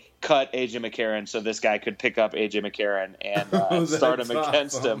promptly cut A.J. McCarron so this guy could pick up A.J. McCarron and start him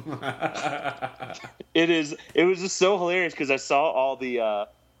against him. It was just so hilarious because I saw all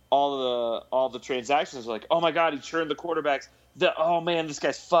the transactions. Like, oh my god, he churned the quarterbacks. Oh man, this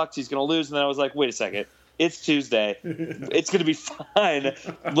guy's fucked. He's gonna lose. And then I was like, wait a second. It's Tuesday. It's going to be fine.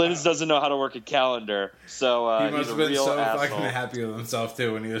 Linus doesn't know how to work a calendar, so he must he's a have been real so asshole. fucking happy with himself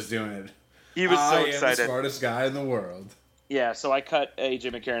too when he was doing it. He was so excited. I am the smartest guy in the world. Yeah, so I cut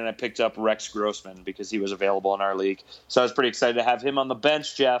A.J. McCarron and I picked up Rex Grossman because he was available in our league. So I was pretty excited to have him on the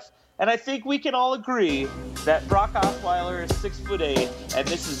bench, Jeff. And I think we can all agree that Brock Osweiler is 6'8", and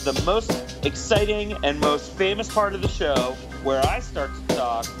this is the most exciting and most famous part of the show where I start to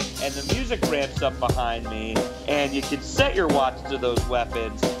talk and the music ramps up behind me and you can set your watch to those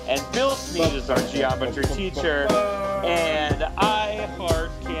weapons. And Bill Snead is our geometry teacher. And I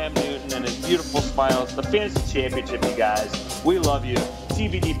heart Cam Newton and his beautiful smile. It's the Fantasy Championship, you guys. We love you.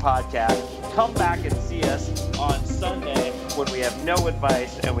 TBD Podcast. Come back and see us on Sunday when we have no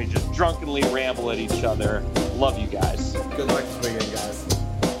advice and we just drunkenly ramble at each other. Love you guys. Good luck this weekend, guys.